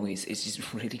and noise. It's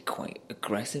just really quite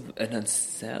aggressive and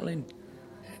unsettling.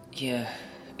 Yeah,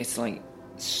 it's like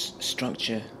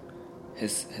structure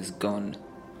has gone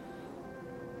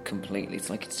completely. It's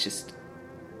like it's just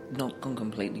not gone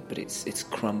completely, but it's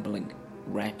crumbling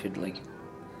rapidly.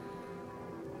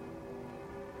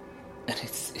 And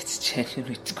it's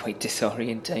genuinely quite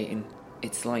disorientating.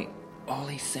 It's like all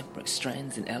these separate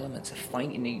strands and elements are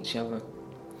fighting each other.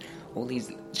 All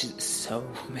these, just so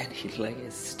many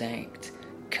layers stacked,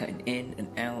 cutting in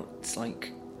and out. It's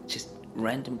like just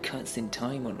random cuts in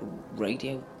time on a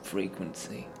radio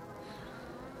frequency.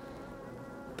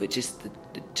 But just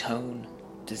the tone,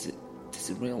 there's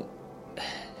a real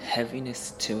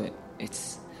heaviness to it.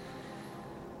 It's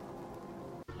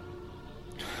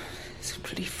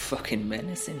pretty fucking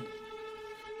menacing.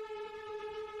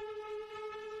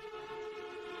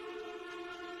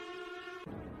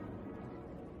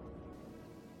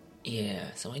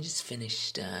 Yeah, so I just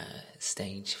finished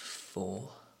stage 4.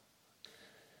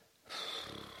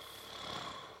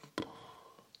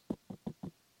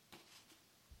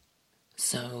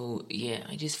 So, yeah,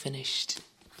 I just finished...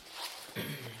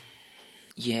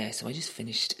 so I just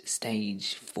finished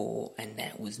stage 4, and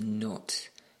that was not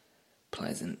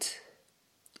pleasant.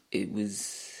 It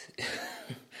was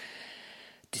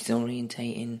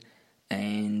disorientating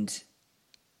and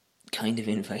kind of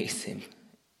invasive,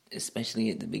 especially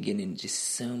at the beginning. Just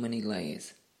so many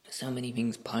layers, so many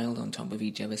things piled on top of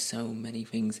each other, so many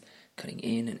things cutting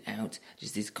in and out,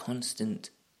 just this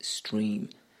constant stream,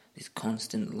 this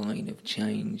constant line of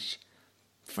change,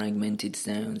 fragmented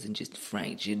sounds and just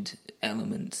fractured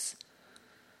elements.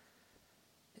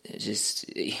 Just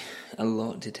a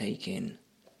lot to take in.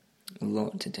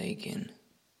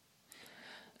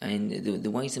 And the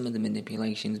way some of the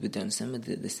manipulations were done, some of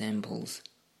the samples,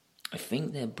 I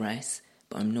think they're brass,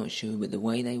 but I'm not sure, but the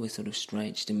way they were sort of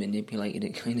stretched and manipulated,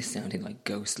 it kind of sounded like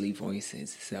ghostly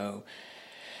voices. So,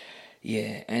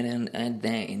 yeah, and add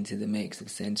that into the mix of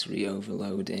sensory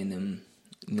overload, and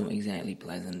not exactly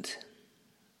pleasant.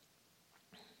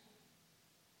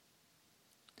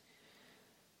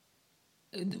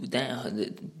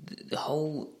 The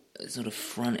whole sort of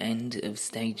front end of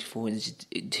stage 4 is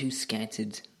just too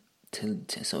scattered to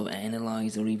sort of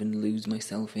analyse or even lose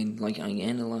myself in. Like, I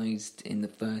analysed in the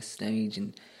first stage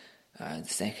and the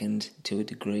second to a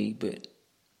degree, but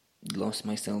lost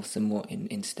myself somewhat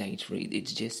in stage 3.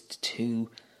 It's just too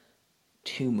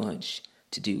much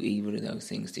to do either of those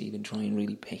things, to even try and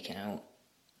really pick out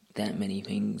that many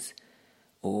things,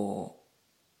 or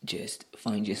just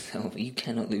find yourself. You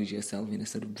cannot lose yourself in a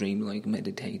sort of dreamlike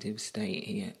meditative state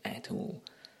here at all.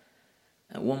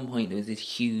 At one point there was this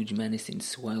huge menacing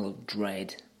swell of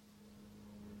dread.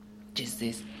 Just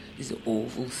this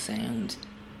awful sound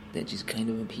that just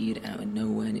kind of appeared out of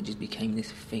nowhere, and it just became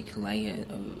this thick layer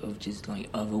of just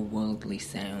like otherworldly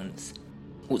sounds.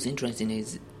 What's interesting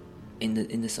is in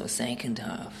the sort of second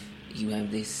half you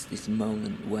have this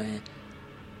moment where,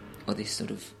 or this sort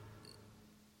of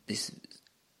this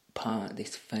part,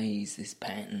 this phase, this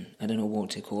pattern, I don't know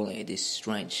what to call it, this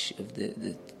stretch of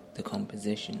the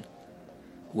composition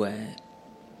where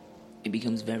it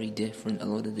becomes very different. A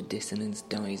lot of the dissonance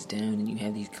dies down and you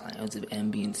have these clouds of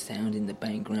ambient sound in the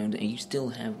background, and you still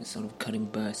have sort of cutting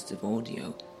bursts of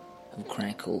audio, of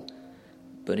crackle,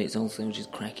 but it's also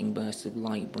just cracking bursts of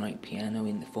light, bright piano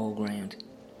in the foreground.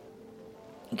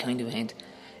 It kind of had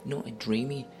not a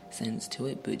dreamy sense to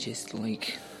it, but just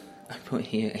like, I put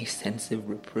here a sense of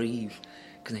reprieve,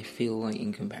 because I feel like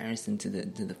in comparison to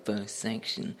the first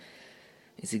section,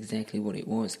 it's exactly what it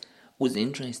was. What's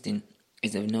interesting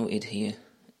is I've noted here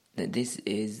that this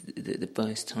is the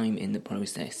first time in the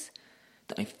process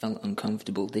that I felt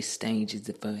uncomfortable. This stage is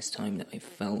the first time that I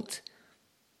felt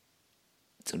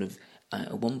sort of,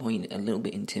 at one point, a little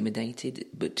bit intimidated,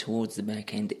 but towards the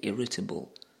back end,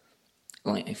 irritable.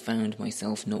 Like, I found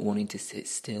myself not wanting to sit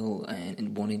still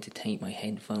and wanting to take my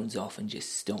headphones off and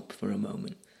just stop for a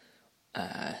moment.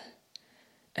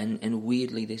 And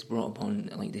weirdly, this brought upon,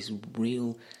 like, this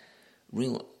real,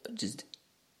 just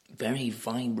very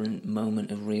vibrant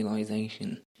moment of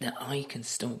realization that I can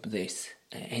stop this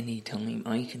at any time.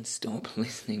 I can stop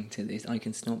listening to this. I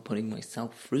can stop putting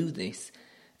myself through this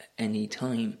at any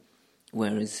time.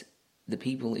 Whereas the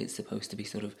people it's supposed to be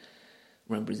sort of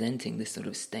representing, this sort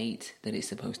of state that it's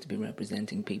supposed to be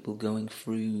representing, people going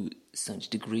through such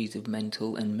degrees of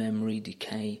mental and memory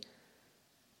decay,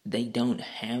 they don't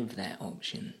have that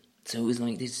option. So it was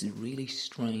like this really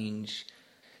strange,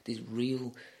 this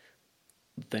real,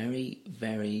 very,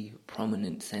 very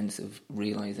prominent sense of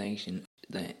realization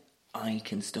that I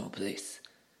can stop this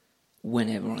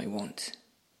whenever I want.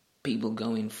 People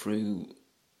going through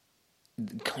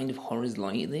kind of horrors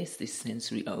like this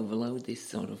sensory overload, this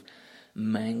sort of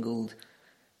mangled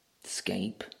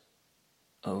scape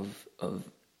of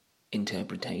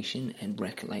interpretation and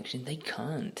recollection, they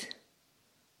can't.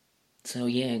 So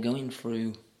yeah, going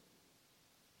through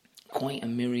quite a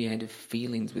myriad of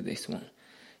feelings with this one.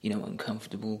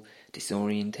 Uncomfortable,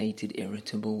 disorientated,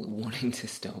 irritable, wanting to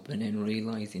stop, and then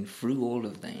realising through all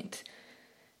of that,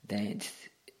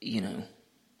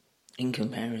 in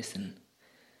comparison,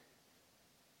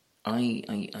 I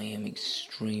am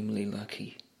extremely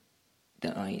lucky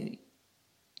that I'm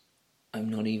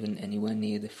not even anywhere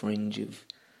near the fringe of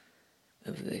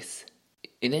this.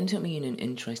 It then took me in an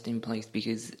interesting place,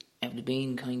 because after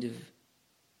being kind of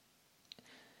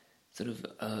sort of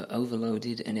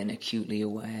overloaded and then acutely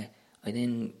aware, I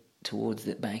then, towards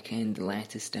the back end, the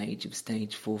latter stage of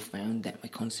stage 4, found that my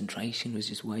concentration was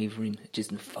just wavering,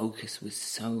 the focus was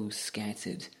so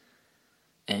scattered.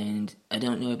 And I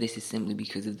don't know if this is simply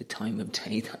because of the time of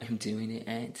day that I'm doing it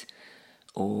at,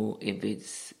 or if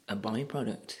it's a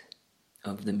byproduct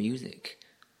of the music,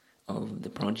 of the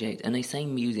project. And I say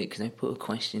music because I put a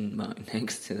question mark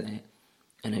next to that,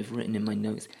 and I've written in my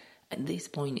notes, at this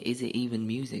point, is it even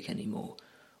music anymore?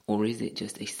 Or is it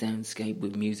just a soundscape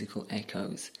with musical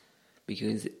echoes?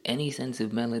 Because any sense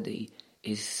of melody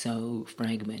is so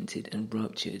fragmented and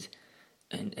ruptured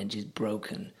and just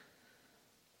broken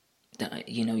that,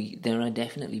 there are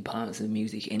definitely parts of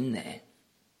music in there.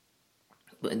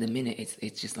 But at the minute,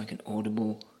 it's just like an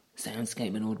audible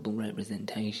soundscape, an audible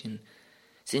representation.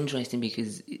 It's interesting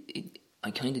because I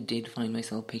kind of did find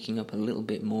myself picking up a little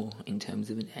bit more in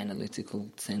terms of an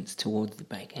analytical sense towards the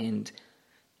back end.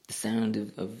 The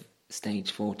sound of stage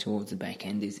 4 towards the back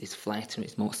end is flatter,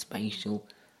 it's more spatial,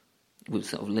 with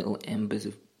sort of little embers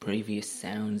of previous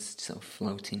sounds sort of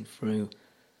floating through.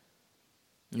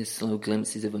 There's slow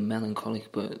glimpses of a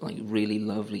melancholic but like really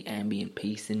lovely ambient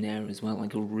piece in there as well,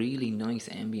 like a really nice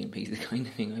ambient piece, the kind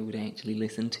of thing I would actually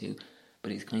listen to,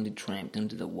 but it's kind of trapped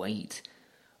under the weight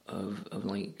of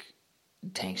like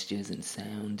textures and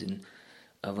sound and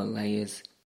other layers.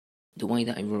 The way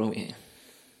that I wrote it,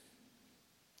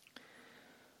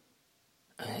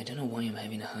 I don't know why I'm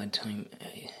having a hard time.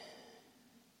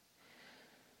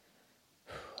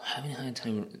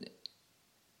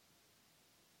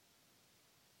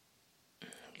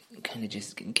 Kind of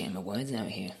just getting my words out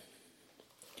here.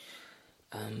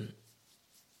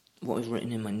 What I've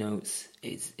written in my notes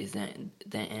is that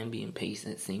ambient piece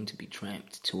that seemed to be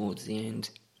trapped towards the end.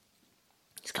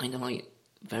 It's kind of like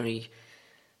very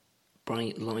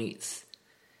bright lights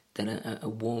that are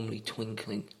warmly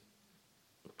twinkling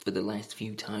for the last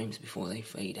few times before they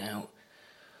fade out.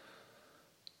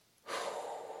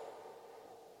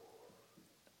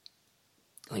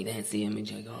 Like, that's the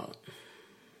image I got.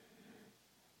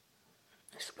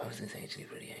 I suppose it's actually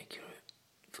pretty accurate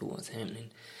for what's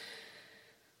happening.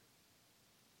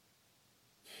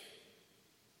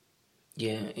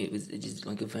 Yeah, it was just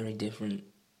like a very different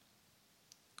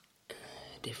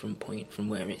point from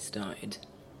where it started.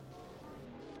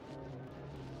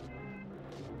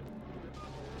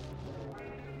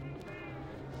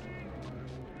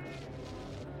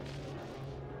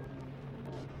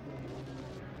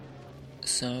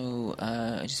 So,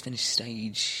 I just finished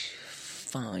stage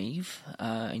 5.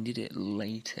 I did it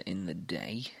later in the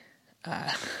day.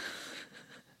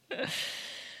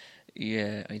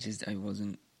 Yeah, I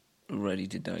wasn't ready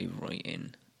to dive right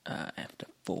in after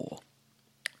 4.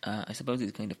 I suppose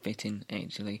it's kind of fitting,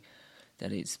 actually,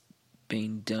 that it's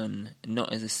been done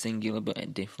not as a singular, but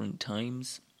at different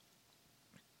times,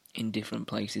 in different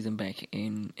places. I'm back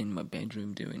in my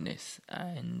bedroom doing this,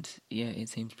 and yeah, it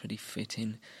seems pretty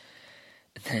fitting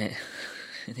that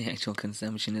the actual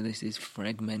consumption of this is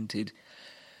fragmented,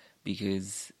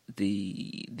 because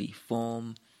the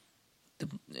form,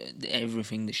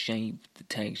 everything, the shape, the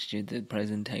texture, the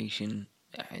presentation.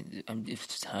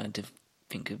 It's hard to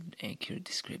think of accurate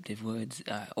descriptive words.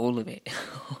 All of it,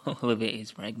 all of it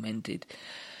is fragmented.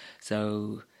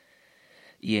 So,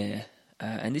 yeah,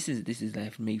 and this is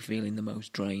left me feeling the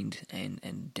most drained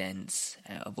and dense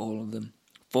out of all of them.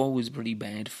 4 was pretty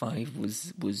bad. 5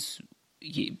 was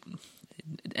yeah,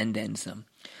 and then some.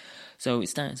 So it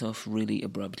starts off really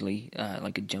abruptly,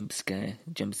 like a jump scare.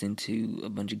 Jumps into a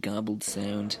bunch of garbled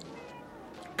sound,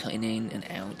 cutting in and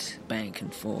out, back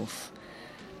and forth,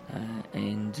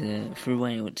 and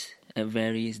throughout, at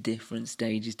various different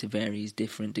stages to various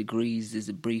different degrees, there's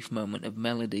a brief moment of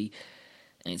melody,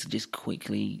 and it's just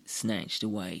quickly snatched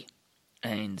away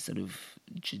and sort of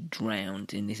just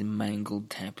drowned in this mangled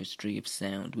tapestry of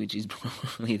sound, which is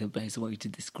probably the best way to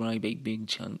describe a big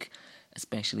chunk,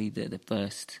 especially the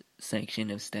first section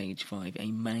of stage 5,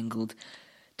 a mangled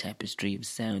tapestry of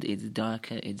sound. It's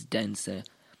darker, it's denser,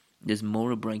 there's more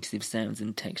abrasive sounds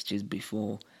and textures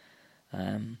before.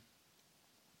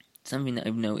 Something that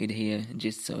I've noted here,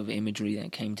 just sort of imagery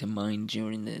that came to mind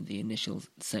during the initial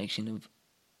section of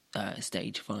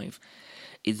stage 5,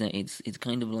 is that it's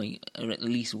kind of like, or at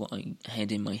least what I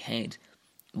had in my head,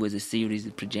 was a series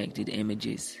of projected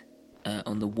images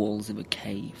on the walls of a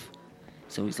cave.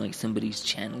 So it's like somebody's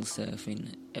channel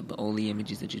surfing, but all the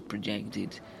images are just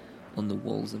projected on the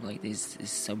walls of like this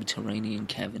subterranean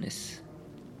cavernous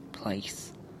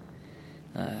place.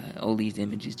 All these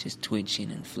images just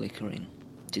twitching and flickering,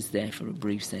 just there for a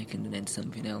brief second and then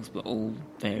something else, but all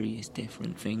various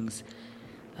different things.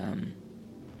 And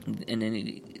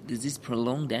then there's this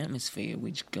prolonged atmosphere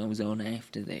which goes on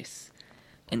after this,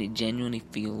 and it genuinely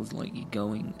feels like you're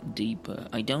going deeper.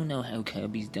 I don't know how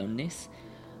Kirby's done this.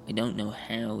 I don't know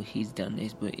how he's done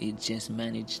this, but it just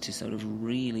managed to sort of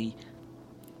really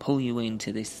pull you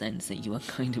into this sense that you are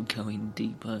kind of going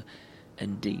deeper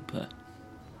and deeper.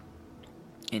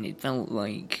 And it felt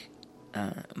like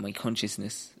my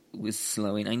consciousness was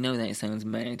slowing. I know that sounds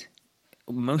mad.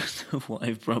 Most of what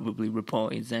I've probably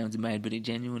reported sounds mad, but it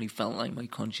genuinely felt like my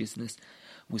consciousness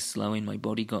was slowing, my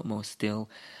body got more still.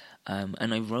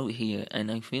 And I wrote here,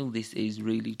 and I feel this is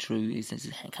really true.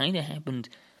 It kind of happened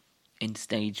in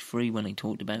stage 3 when I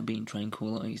talked about being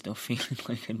tranquilized or feeling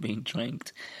like I'd been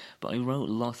tranked. But I wrote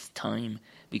lost time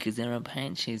because there are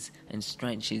patches and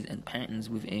stretches and patterns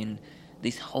within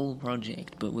this whole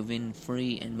project, but within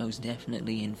 3 and most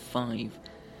definitely in 5,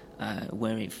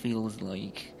 where it feels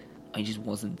like I just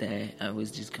wasn't there. I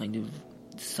was just kind of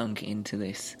sunk into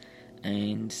this,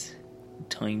 and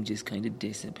time just kind of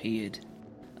disappeared.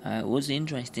 What's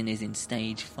interesting is in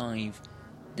stage 5,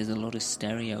 there's a lot of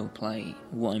stereo play.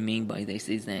 What I mean by this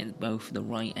is that both the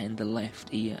right and the left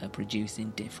ear are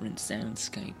producing different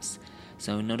soundscapes.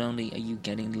 So not only are you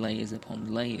getting layers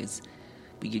upon layers,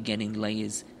 but you're getting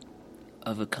layers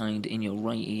of a kind in your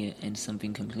right ear and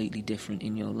something completely different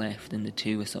in your left, and the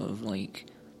two are sort of like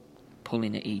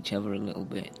pulling at each other a little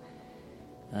bit.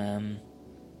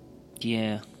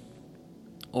 Yeah.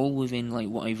 All within like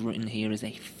what I've written here is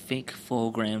a thick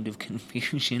foreground of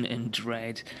confusion and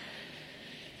dread,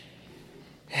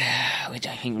 which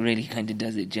I think really kind of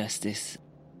does it justice.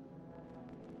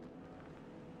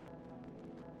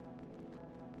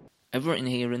 I've written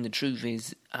here, and the truth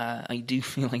is, I do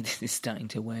feel like this is starting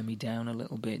to wear me down a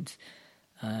little bit.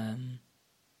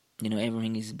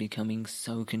 Everything is becoming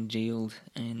so congealed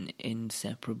and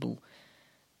inseparable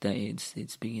that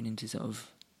it's beginning to sort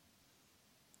of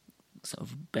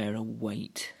bear a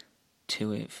weight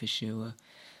to it for sure.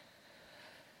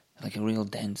 Like a real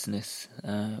denseness,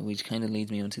 which kind of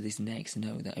leads me on to this next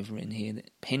note that I've written here,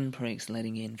 that pinpricks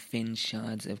letting in thin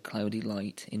shards of cloudy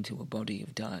light into a body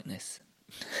of darkness.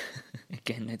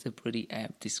 Again, that's a pretty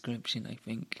apt description, I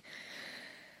think.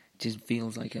 Just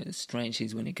feels like it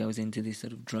stretches when it goes into this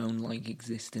sort of drone-like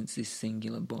existence, this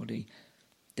singular body,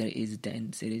 that it is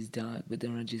dense, it is dark, but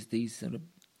there are just these sort of,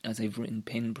 as I've written,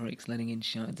 pinpricks letting in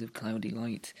shards of cloudy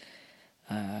light.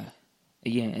 At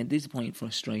this point,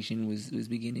 frustration was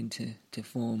beginning to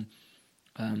form.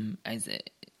 At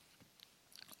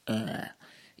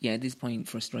this point,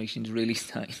 frustration's really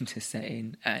starting to set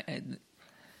in.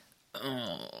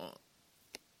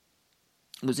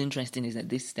 What's interesting is at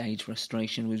this stage,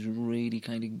 frustration was really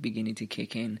kind of beginning to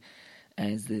kick in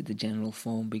as the general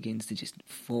form begins to just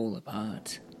fall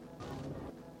apart.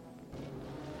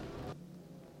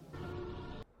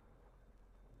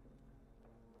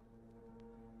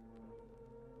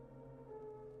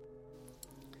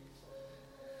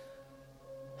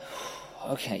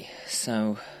 Okay,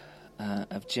 so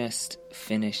I've just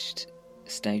finished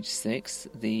stage 6,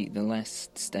 the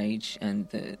last stage, and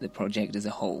the project as a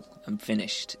whole. I'm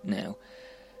finished now.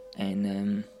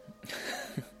 And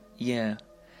yeah.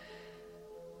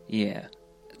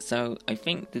 So I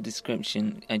think the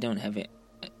description, I don't have it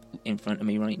in front of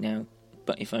me right now,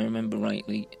 but if I remember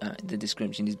rightly, the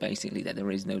description is basically that there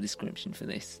is no description for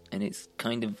this, and it's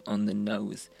kind of on the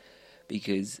nose,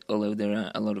 because although there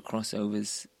are a lot of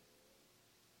crossovers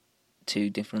to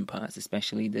different parts,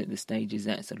 especially the stages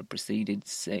that sort of preceded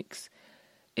 6,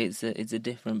 it's a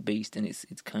different beast, and it's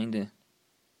kind of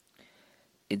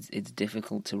it's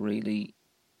difficult to really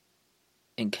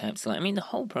encapsulate. I mean, the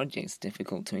whole project's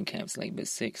difficult to encapsulate, but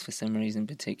 6 for some reason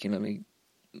particularly.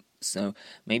 So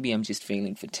maybe I'm just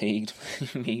feeling fatigued.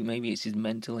 Maybe it's just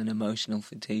mental and emotional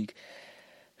fatigue.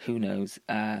 Who knows?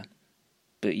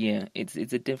 But yeah, it's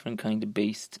a different kind of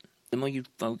beast. The more you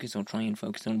focus or try and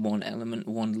focus on one element,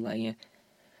 one layer,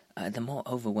 the more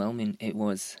overwhelming it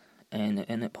was. And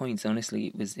at points, honestly,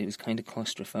 it was kind of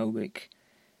claustrophobic.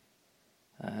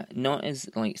 Not as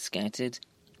like scattered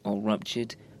or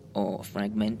ruptured or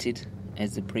fragmented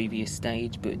as the previous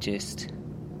stage, but just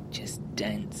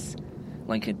dense.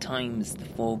 Like at times the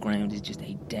foreground is just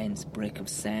a dense brick of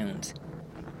sound,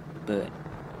 but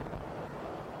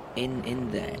in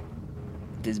there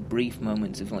there's brief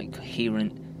moments of like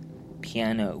coherent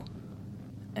piano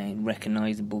and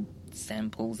recognizable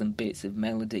samples and bits of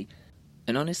melody.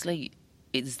 And honestly,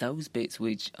 it's those bits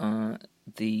which are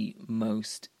the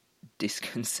most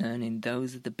disconcerting.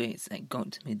 Those are the bits that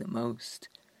got to me the most.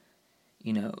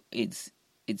 You know, it's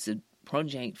a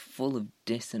project full of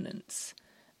dissonance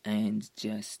and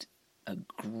just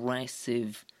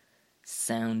aggressive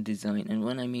sound design. And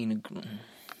when I mean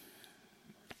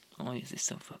why is this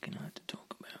so fucking hard to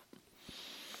talk about?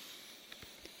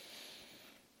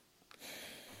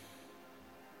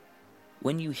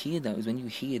 When you hear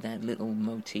that little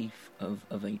motif of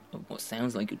what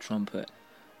sounds like a trumpet,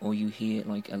 or you hear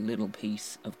like a little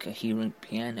piece of coherent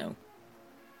piano,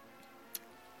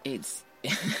 it's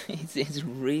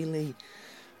really,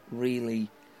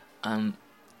 really,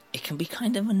 it can be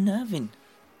kind of unnerving.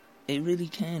 It really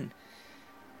can.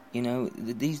 You know,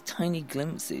 these tiny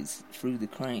glimpses through the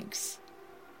cracks,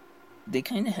 they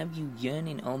kind of have you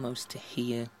yearning almost to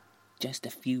hear just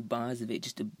a few bars of it,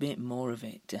 just a bit more of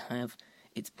it, to have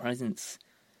its presence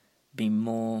be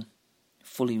more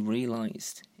fully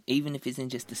realised, even if it's in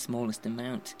just the smallest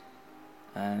amount.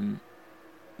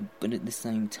 But at the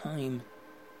same time,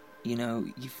 you know,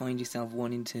 you find yourself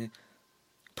wanting to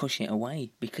push it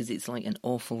away because it's like an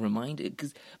awful reminder.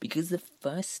 Because the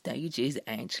first stage is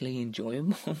actually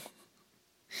enjoyable,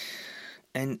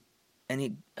 and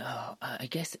it. I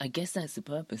guess that's the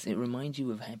purpose. It reminds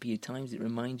you of happier times. It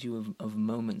reminds you of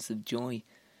moments of joy,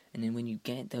 and then when you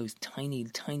get those tiny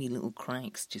little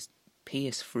cracks just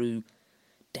pierce through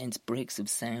dense bricks of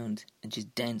sound and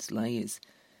just dense layers.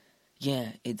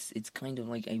 Yeah, it's kind of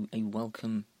like a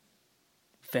welcome,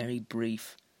 very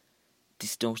brief,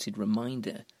 distorted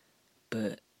reminder,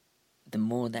 but the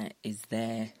more that is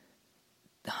there,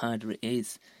 the harder it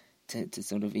is to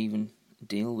sort of even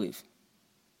deal with.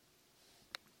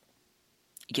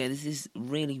 Yeah, there's this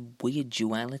really weird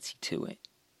duality to it.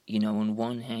 You know, on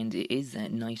one hand, it is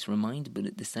that nice reminder, but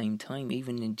at the same time,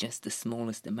 even in just the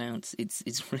smallest amounts, it's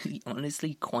really,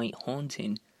 honestly, quite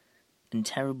haunting and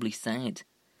terribly sad.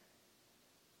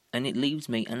 And it leaves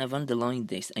me, and I've underlined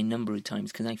this a number of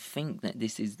times, because I think that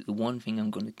this is the one thing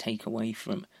I'm going to take away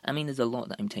from. I mean, there's a lot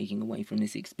that I'm taking away from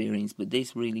this experience, but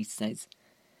this really says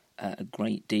a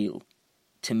great deal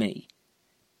to me.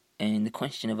 And the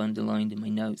question I've underlined in my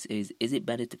notes is it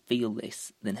better to feel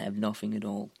this than have nothing at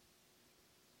all?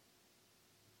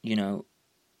 You know,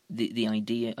 the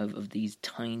idea of these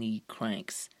tiny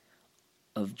cracks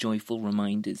of joyful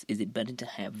reminders, is it better to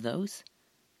have those?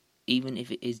 Even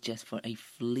if it is just for a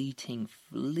fleeting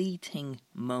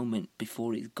moment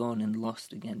before it's gone and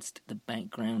lost against the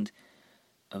background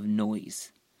of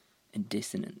noise and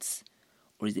dissonance?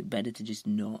 Or is it better to just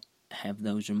not have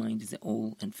those reminders at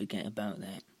all and forget about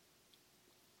that?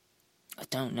 I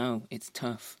don't know. It's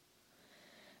tough.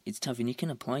 It's tough, and you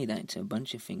can apply that to a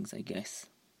bunch of things, I guess.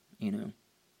 You know,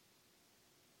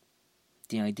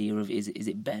 the idea of is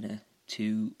it better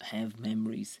to have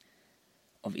memories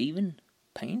of even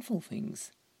painful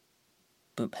things,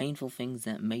 but painful things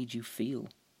that made you feel,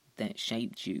 that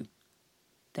shaped you,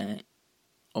 that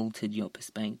altered your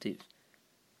perspective,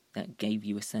 that gave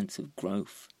you a sense of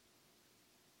growth?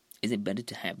 Is it better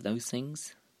to have those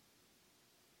things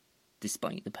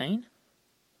despite the pain?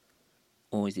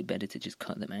 Or is it better to just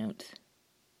cut them out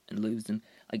and lose them?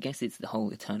 I guess it's the whole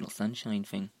eternal sunshine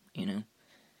thing, you know?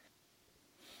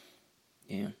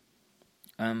 Yeah.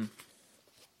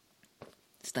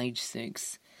 Stage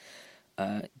 6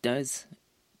 does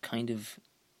kind of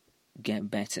get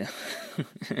better.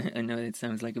 I know it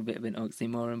sounds like a bit of an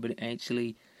oxymoron, but it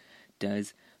actually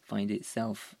does find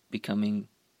itself becoming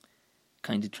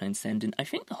kind of transcendent. I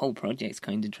think the whole project's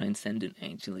kind of transcendent,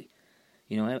 actually.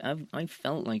 You know, I've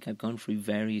felt like I've gone through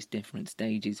various different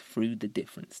stages through the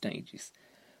different stages.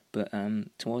 But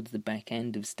towards the back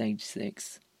end of stage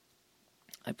 6,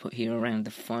 I put here around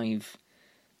the 5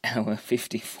 hour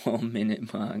 54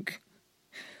 minute mark.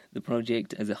 The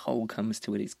project as a whole comes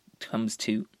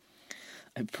to.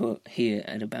 I put here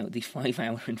at about the 5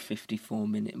 hour and 54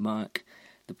 minute mark.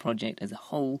 The project as a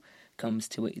whole comes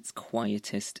to its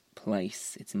quietest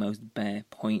place, its most bare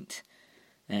point,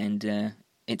 and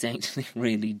it's actually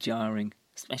really jarring,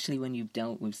 especially when you've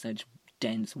dealt with such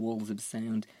dense walls of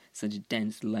sound, such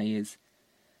dense layers,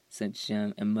 such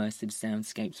immersive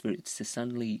soundscapes, for it to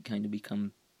suddenly kind of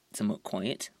become somewhat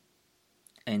quiet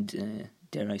and,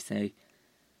 dare I say,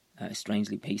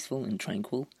 strangely peaceful and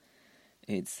tranquil.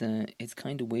 It's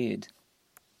kind of weird.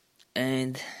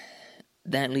 And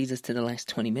that leads us to the last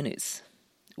 20 minutes,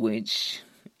 which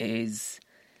is,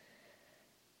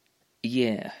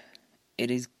 it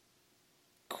is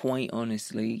quite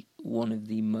honestly one of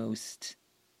the most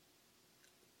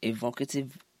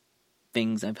evocative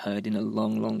things I've heard in a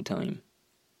long, long time.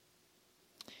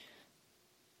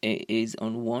 It is,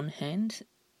 on one hand,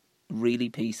 really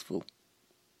peaceful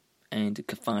and a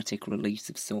cathartic release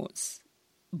of sorts,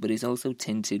 but it's also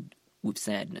tinted with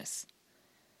sadness.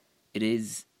 It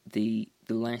is the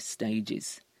last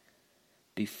stages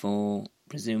before,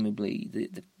 presumably,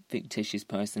 the fictitious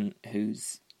person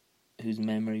whose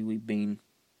memory we've been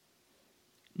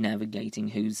navigating,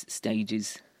 whose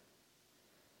stages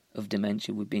of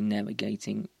dementia we've been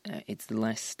navigating, it's the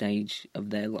last stage of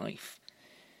their life.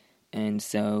 And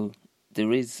so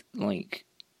there is like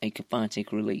a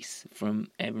cathartic release from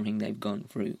everything they've gone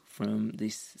through, from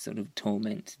this sort of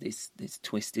torment, this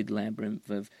twisted labyrinth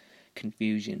of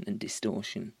confusion and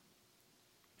distortion.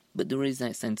 But there is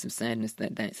that sense of sadness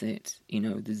that that's it. You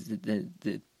know, there's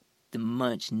the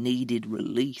much needed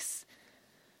release,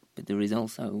 but there is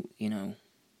also, you know,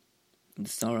 the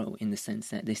sorrow in the sense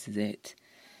that this is it.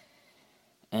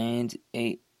 And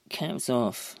it caps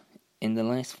off in the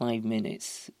last 5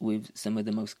 minutes with some of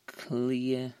the most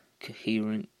clear,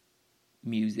 coherent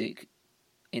music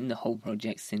in the whole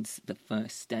project since the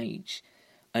first stage.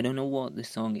 I don't know what the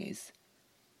song is,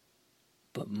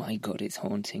 but my God, it's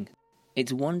haunting.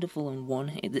 It's wonderful on one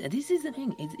hand. This is the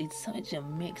thing, it's such a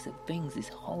mix of things, this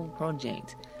whole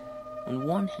project. On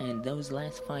one hand, those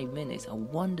last 5 minutes are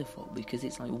wonderful because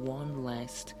it's like one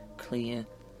last clear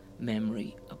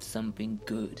memory of something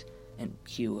good and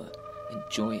pure and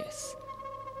joyous.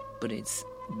 But it's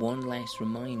one last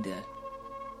reminder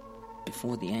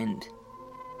before the end.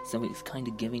 So it's kind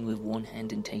of giving with one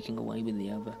hand and taking away with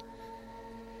the other.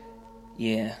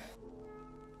 Yeah.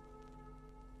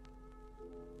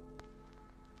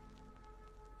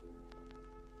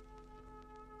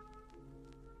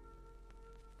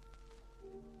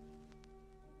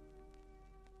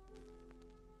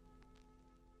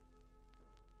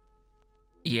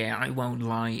 Yeah, I won't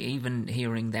lie, even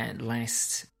hearing that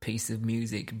last piece of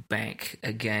music back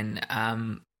again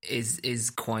is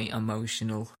quite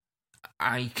emotional.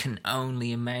 I can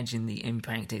only imagine the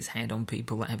impact it's had on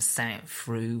people that have sat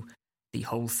through the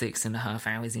whole 6.5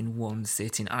 hours in one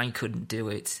sitting. I couldn't do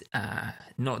it,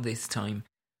 not this time.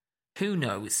 Who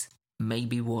knows?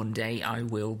 Maybe one day I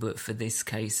will, but for this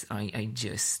case, I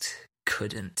just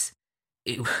couldn't.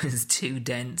 It was too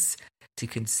dense to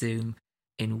consume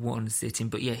in one sitting.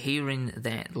 But yeah, hearing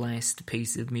that last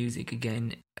piece of music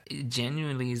again, it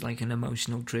genuinely is like an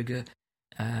emotional trigger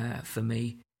for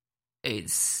me.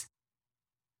 It's,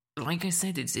 like I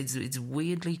said, it's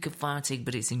weirdly cathartic,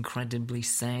 but it's incredibly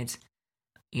sad.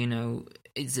 You know,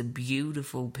 it's a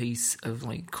beautiful piece of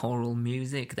like choral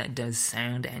music that does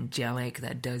sound angelic,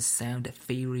 that does sound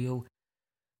ethereal.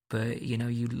 But, you know,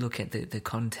 you look at the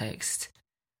context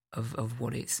of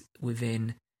what it's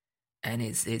within, and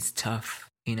it's tough.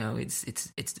 You know, it's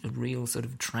a real sort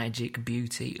of tragic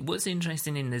beauty. What's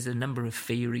interesting there's a number of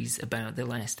theories about the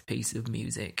last piece of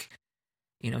music.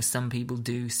 You know, some people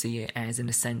do see it as an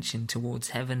ascension towards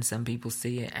heaven. Some people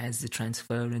see it as the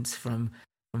transference from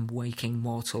waking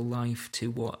mortal life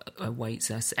to what awaits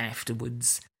us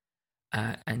afterwards.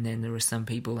 And then there are some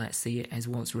people that see it as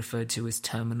what's referred to as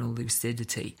terminal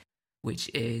lucidity, which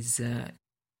is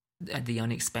the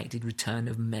unexpected return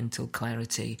of mental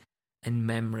clarity and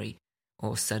memory,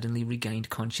 or suddenly regained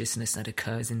consciousness that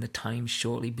occurs in the time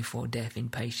shortly before death in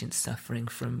patients suffering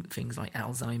from things like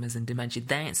Alzheimer's and dementia.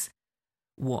 That's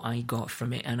what I got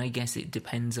from it, and I guess it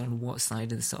depends on what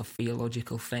side of the sort of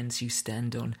theological fence you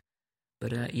stand on.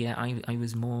 But yeah, I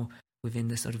was more within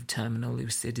the sort of terminal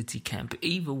lucidity camp.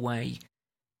 Either way,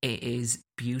 it is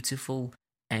beautiful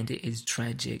and it is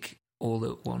tragic all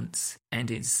at once,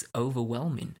 and it's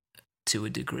overwhelming to a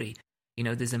degree. You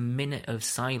know, there's a minute of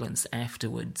silence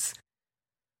afterwards,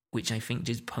 which I think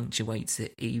just punctuates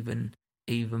it even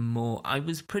more. I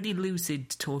was pretty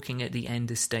lucid talking at the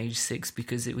end of stage 6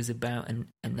 because it was about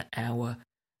an hour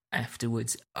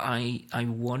afterwards. I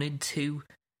wanted to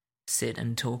sit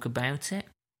and talk about it,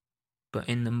 but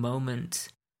in the moment,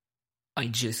 I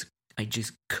just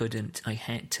couldn't. I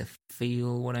had to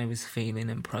feel what I was feeling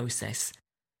and process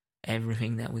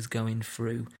everything that was going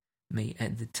through me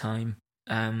at the time.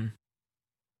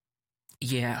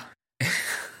 Yeah.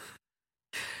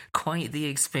 Quite the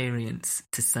experience,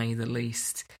 to say the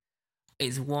least.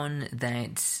 It's one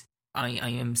that I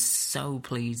am so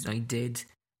pleased I did.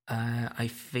 I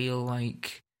feel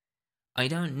like I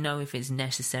don't know if it's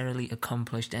necessarily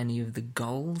accomplished any of the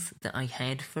goals that I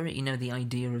had for it. You know, the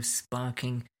idea of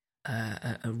sparking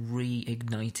a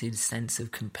reignited sense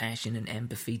of compassion and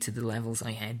empathy to the levels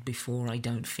I had before. I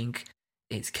don't think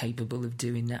it's capable of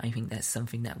doing that. I think that's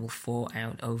something that will fall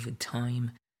out over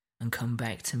time and come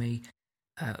back to me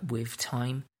with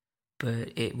time.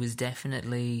 But it was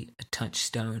definitely a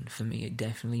touchstone for me. It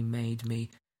definitely made me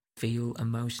feel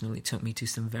emotional. It took me to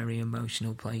some very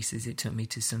emotional places. It took me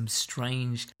to some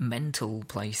strange mental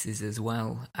places as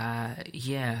well.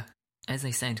 Yeah, as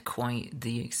I said, quite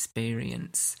the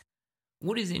experience.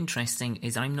 What is interesting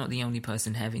is I'm not the only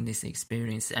person having this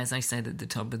experience. As I said at the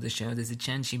top of the show, there's a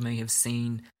chance you may have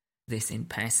seen this in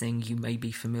passing. You may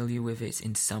be familiar with it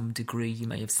in some degree. You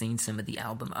may have seen some of the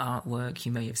album artwork.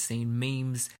 You may have seen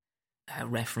memes,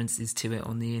 references to it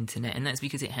on the internet. And that's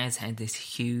because it has had this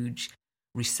huge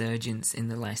resurgence in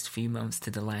the last few months to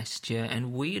the last year.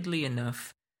 And weirdly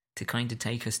enough, to kind of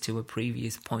take us to a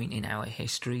previous point in our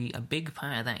history, a big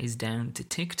part of that is down to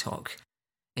TikTok.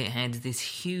 It had this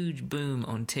huge boom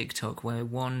on TikTok where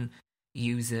one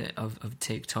user of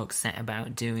TikTok set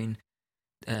about doing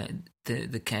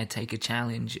the caretaker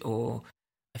challenge, or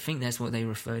I think that's what they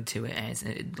referred to it as,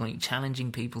 like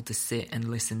challenging people to sit and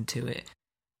listen to it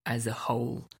as a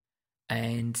whole.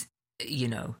 And, you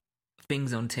know,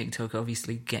 things on TikTok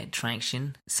obviously get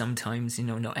traction. Sometimes, you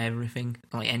know, not everything.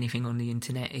 Like anything on the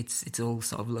internet, it's all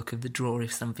sort of luck of the draw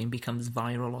if something becomes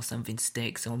viral or something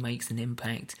sticks or makes an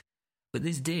impact. But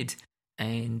this did,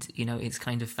 and, you know, it's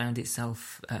kind of found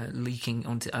itself leaking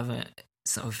onto other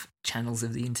sort of channels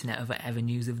of the internet, other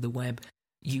avenues of the web.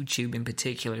 YouTube in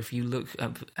particular, if you look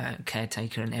up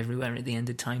Caretaker and Everywhere at the End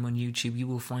of Time on YouTube, you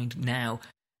will find now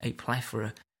a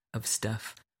plethora of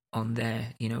stuff on there.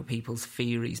 You know, people's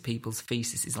theories, people's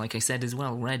theses. Like I said as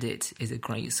well, Reddit is a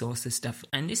great source of stuff.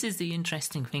 And this is the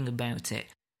interesting thing about it,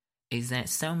 is that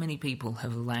so many people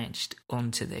have latched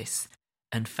onto this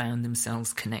and found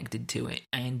themselves connected to it.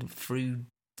 And through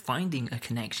finding a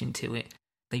connection to it,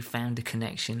 they found a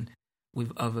connection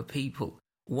with other people.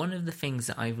 One of the things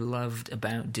that I've loved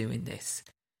about doing this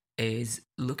is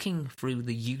looking through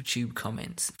the YouTube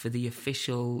comments for the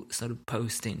official sort of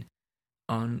posting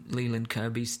on Leland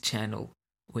Kirby's channel,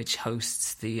 which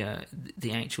hosts the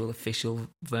actual official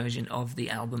version of the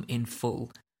album in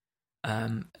full.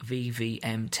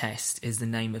 VVM Test is the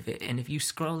name of it. And if you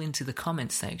scroll into the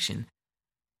comment section,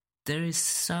 there is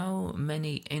so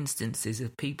many instances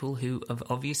of people who have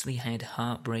obviously had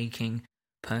heartbreaking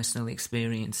personal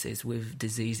experiences with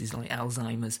diseases like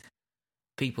Alzheimer's,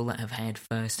 people that have had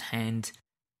first-hand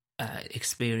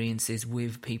experiences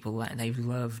with people that they've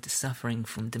loved suffering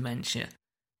from dementia,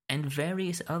 and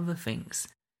various other things.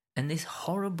 And this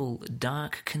horrible,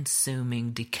 dark,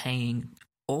 consuming, decaying,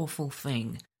 awful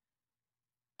thing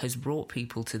has brought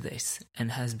people to this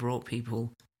and has brought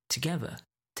people together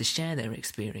to share their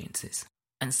experiences.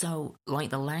 And so, like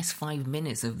the last 5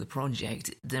 minutes of the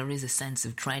project, there is a sense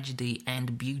of tragedy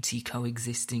and beauty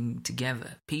coexisting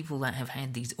together. People that have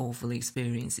had these awful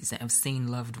experiences, that have seen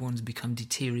loved ones become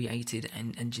deteriorated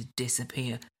and just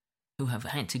disappear, who have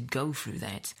had to go through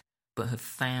that, but have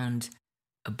found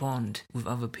a bond with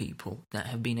other people that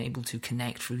have been able to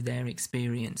connect through their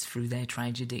experience, through their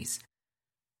tragedies.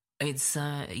 It's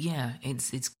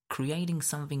creating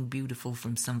something beautiful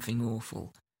from something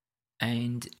awful.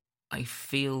 And I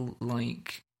feel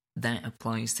like that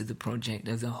applies to the project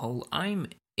as a whole. I'm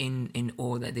in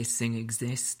awe that this thing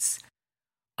exists.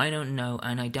 I don't know,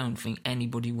 and I don't think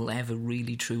anybody will ever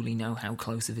really truly know how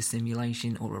close of a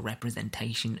simulation or a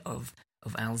representation of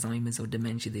Alzheimer's or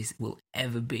dementia this will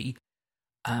ever be.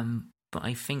 But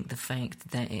I think the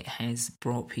fact that it has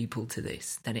brought people to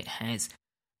this, that it has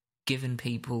given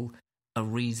people a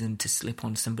reason to slip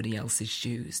on somebody else's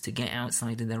shoes, to get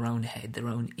outside of their own head, their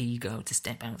own ego, to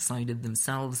step outside of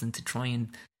themselves and to try and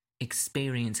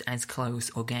experience as close,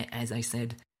 or get, as I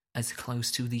said, as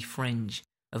close to the fringe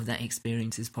of that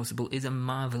experience as possible is a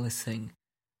marvellous thing.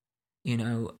 You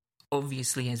know,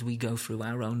 obviously as we go through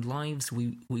our own lives,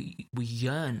 we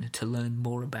yearn to learn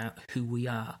more about who we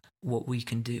are, what we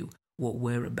can do, what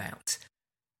we're about.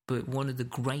 But one of the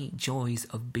great joys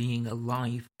of being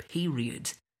alive,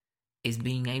 period, is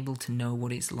being able to know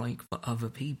what it's like for other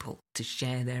people, to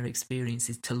share their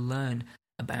experiences, to learn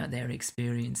about their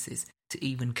experiences, to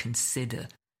even consider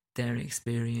their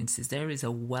experiences. There is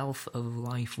a wealth of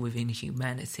life within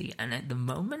humanity, and at the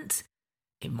moment,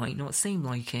 it might not seem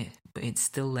like it, but it's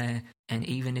still there. And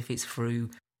even if it's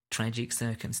through tragic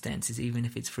circumstances, even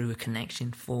if it's through a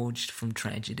connection forged from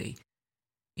tragedy,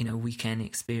 you know, we can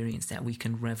experience that. We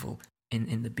can revel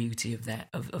in the beauty of that,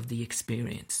 of the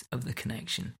experience, of the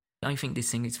connection. I think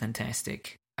this thing is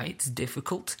fantastic. It's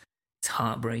difficult, it's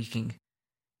heartbreaking,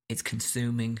 it's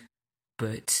consuming,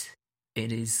 but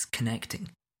it is connecting.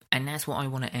 And that's what I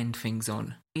want to end things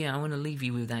on. Yeah, I want to leave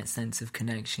you with that sense of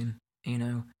connection. You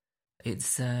know,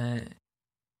 it's a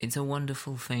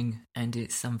wonderful thing, and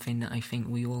it's something that I think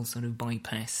we all sort of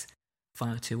bypass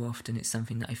far too often. It's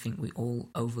something that I think we all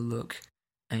overlook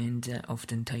and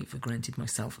often take for granted,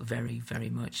 myself very, very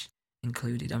much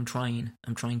included. I'm trying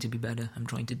to be better, I'm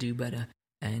trying to do better,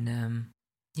 and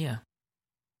yeah.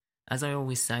 As I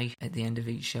always say at the end of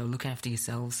each show, look after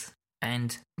yourselves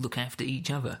and look after each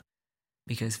other,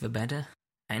 because for better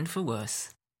and for worse,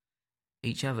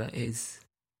 each other is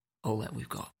all that we've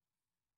got.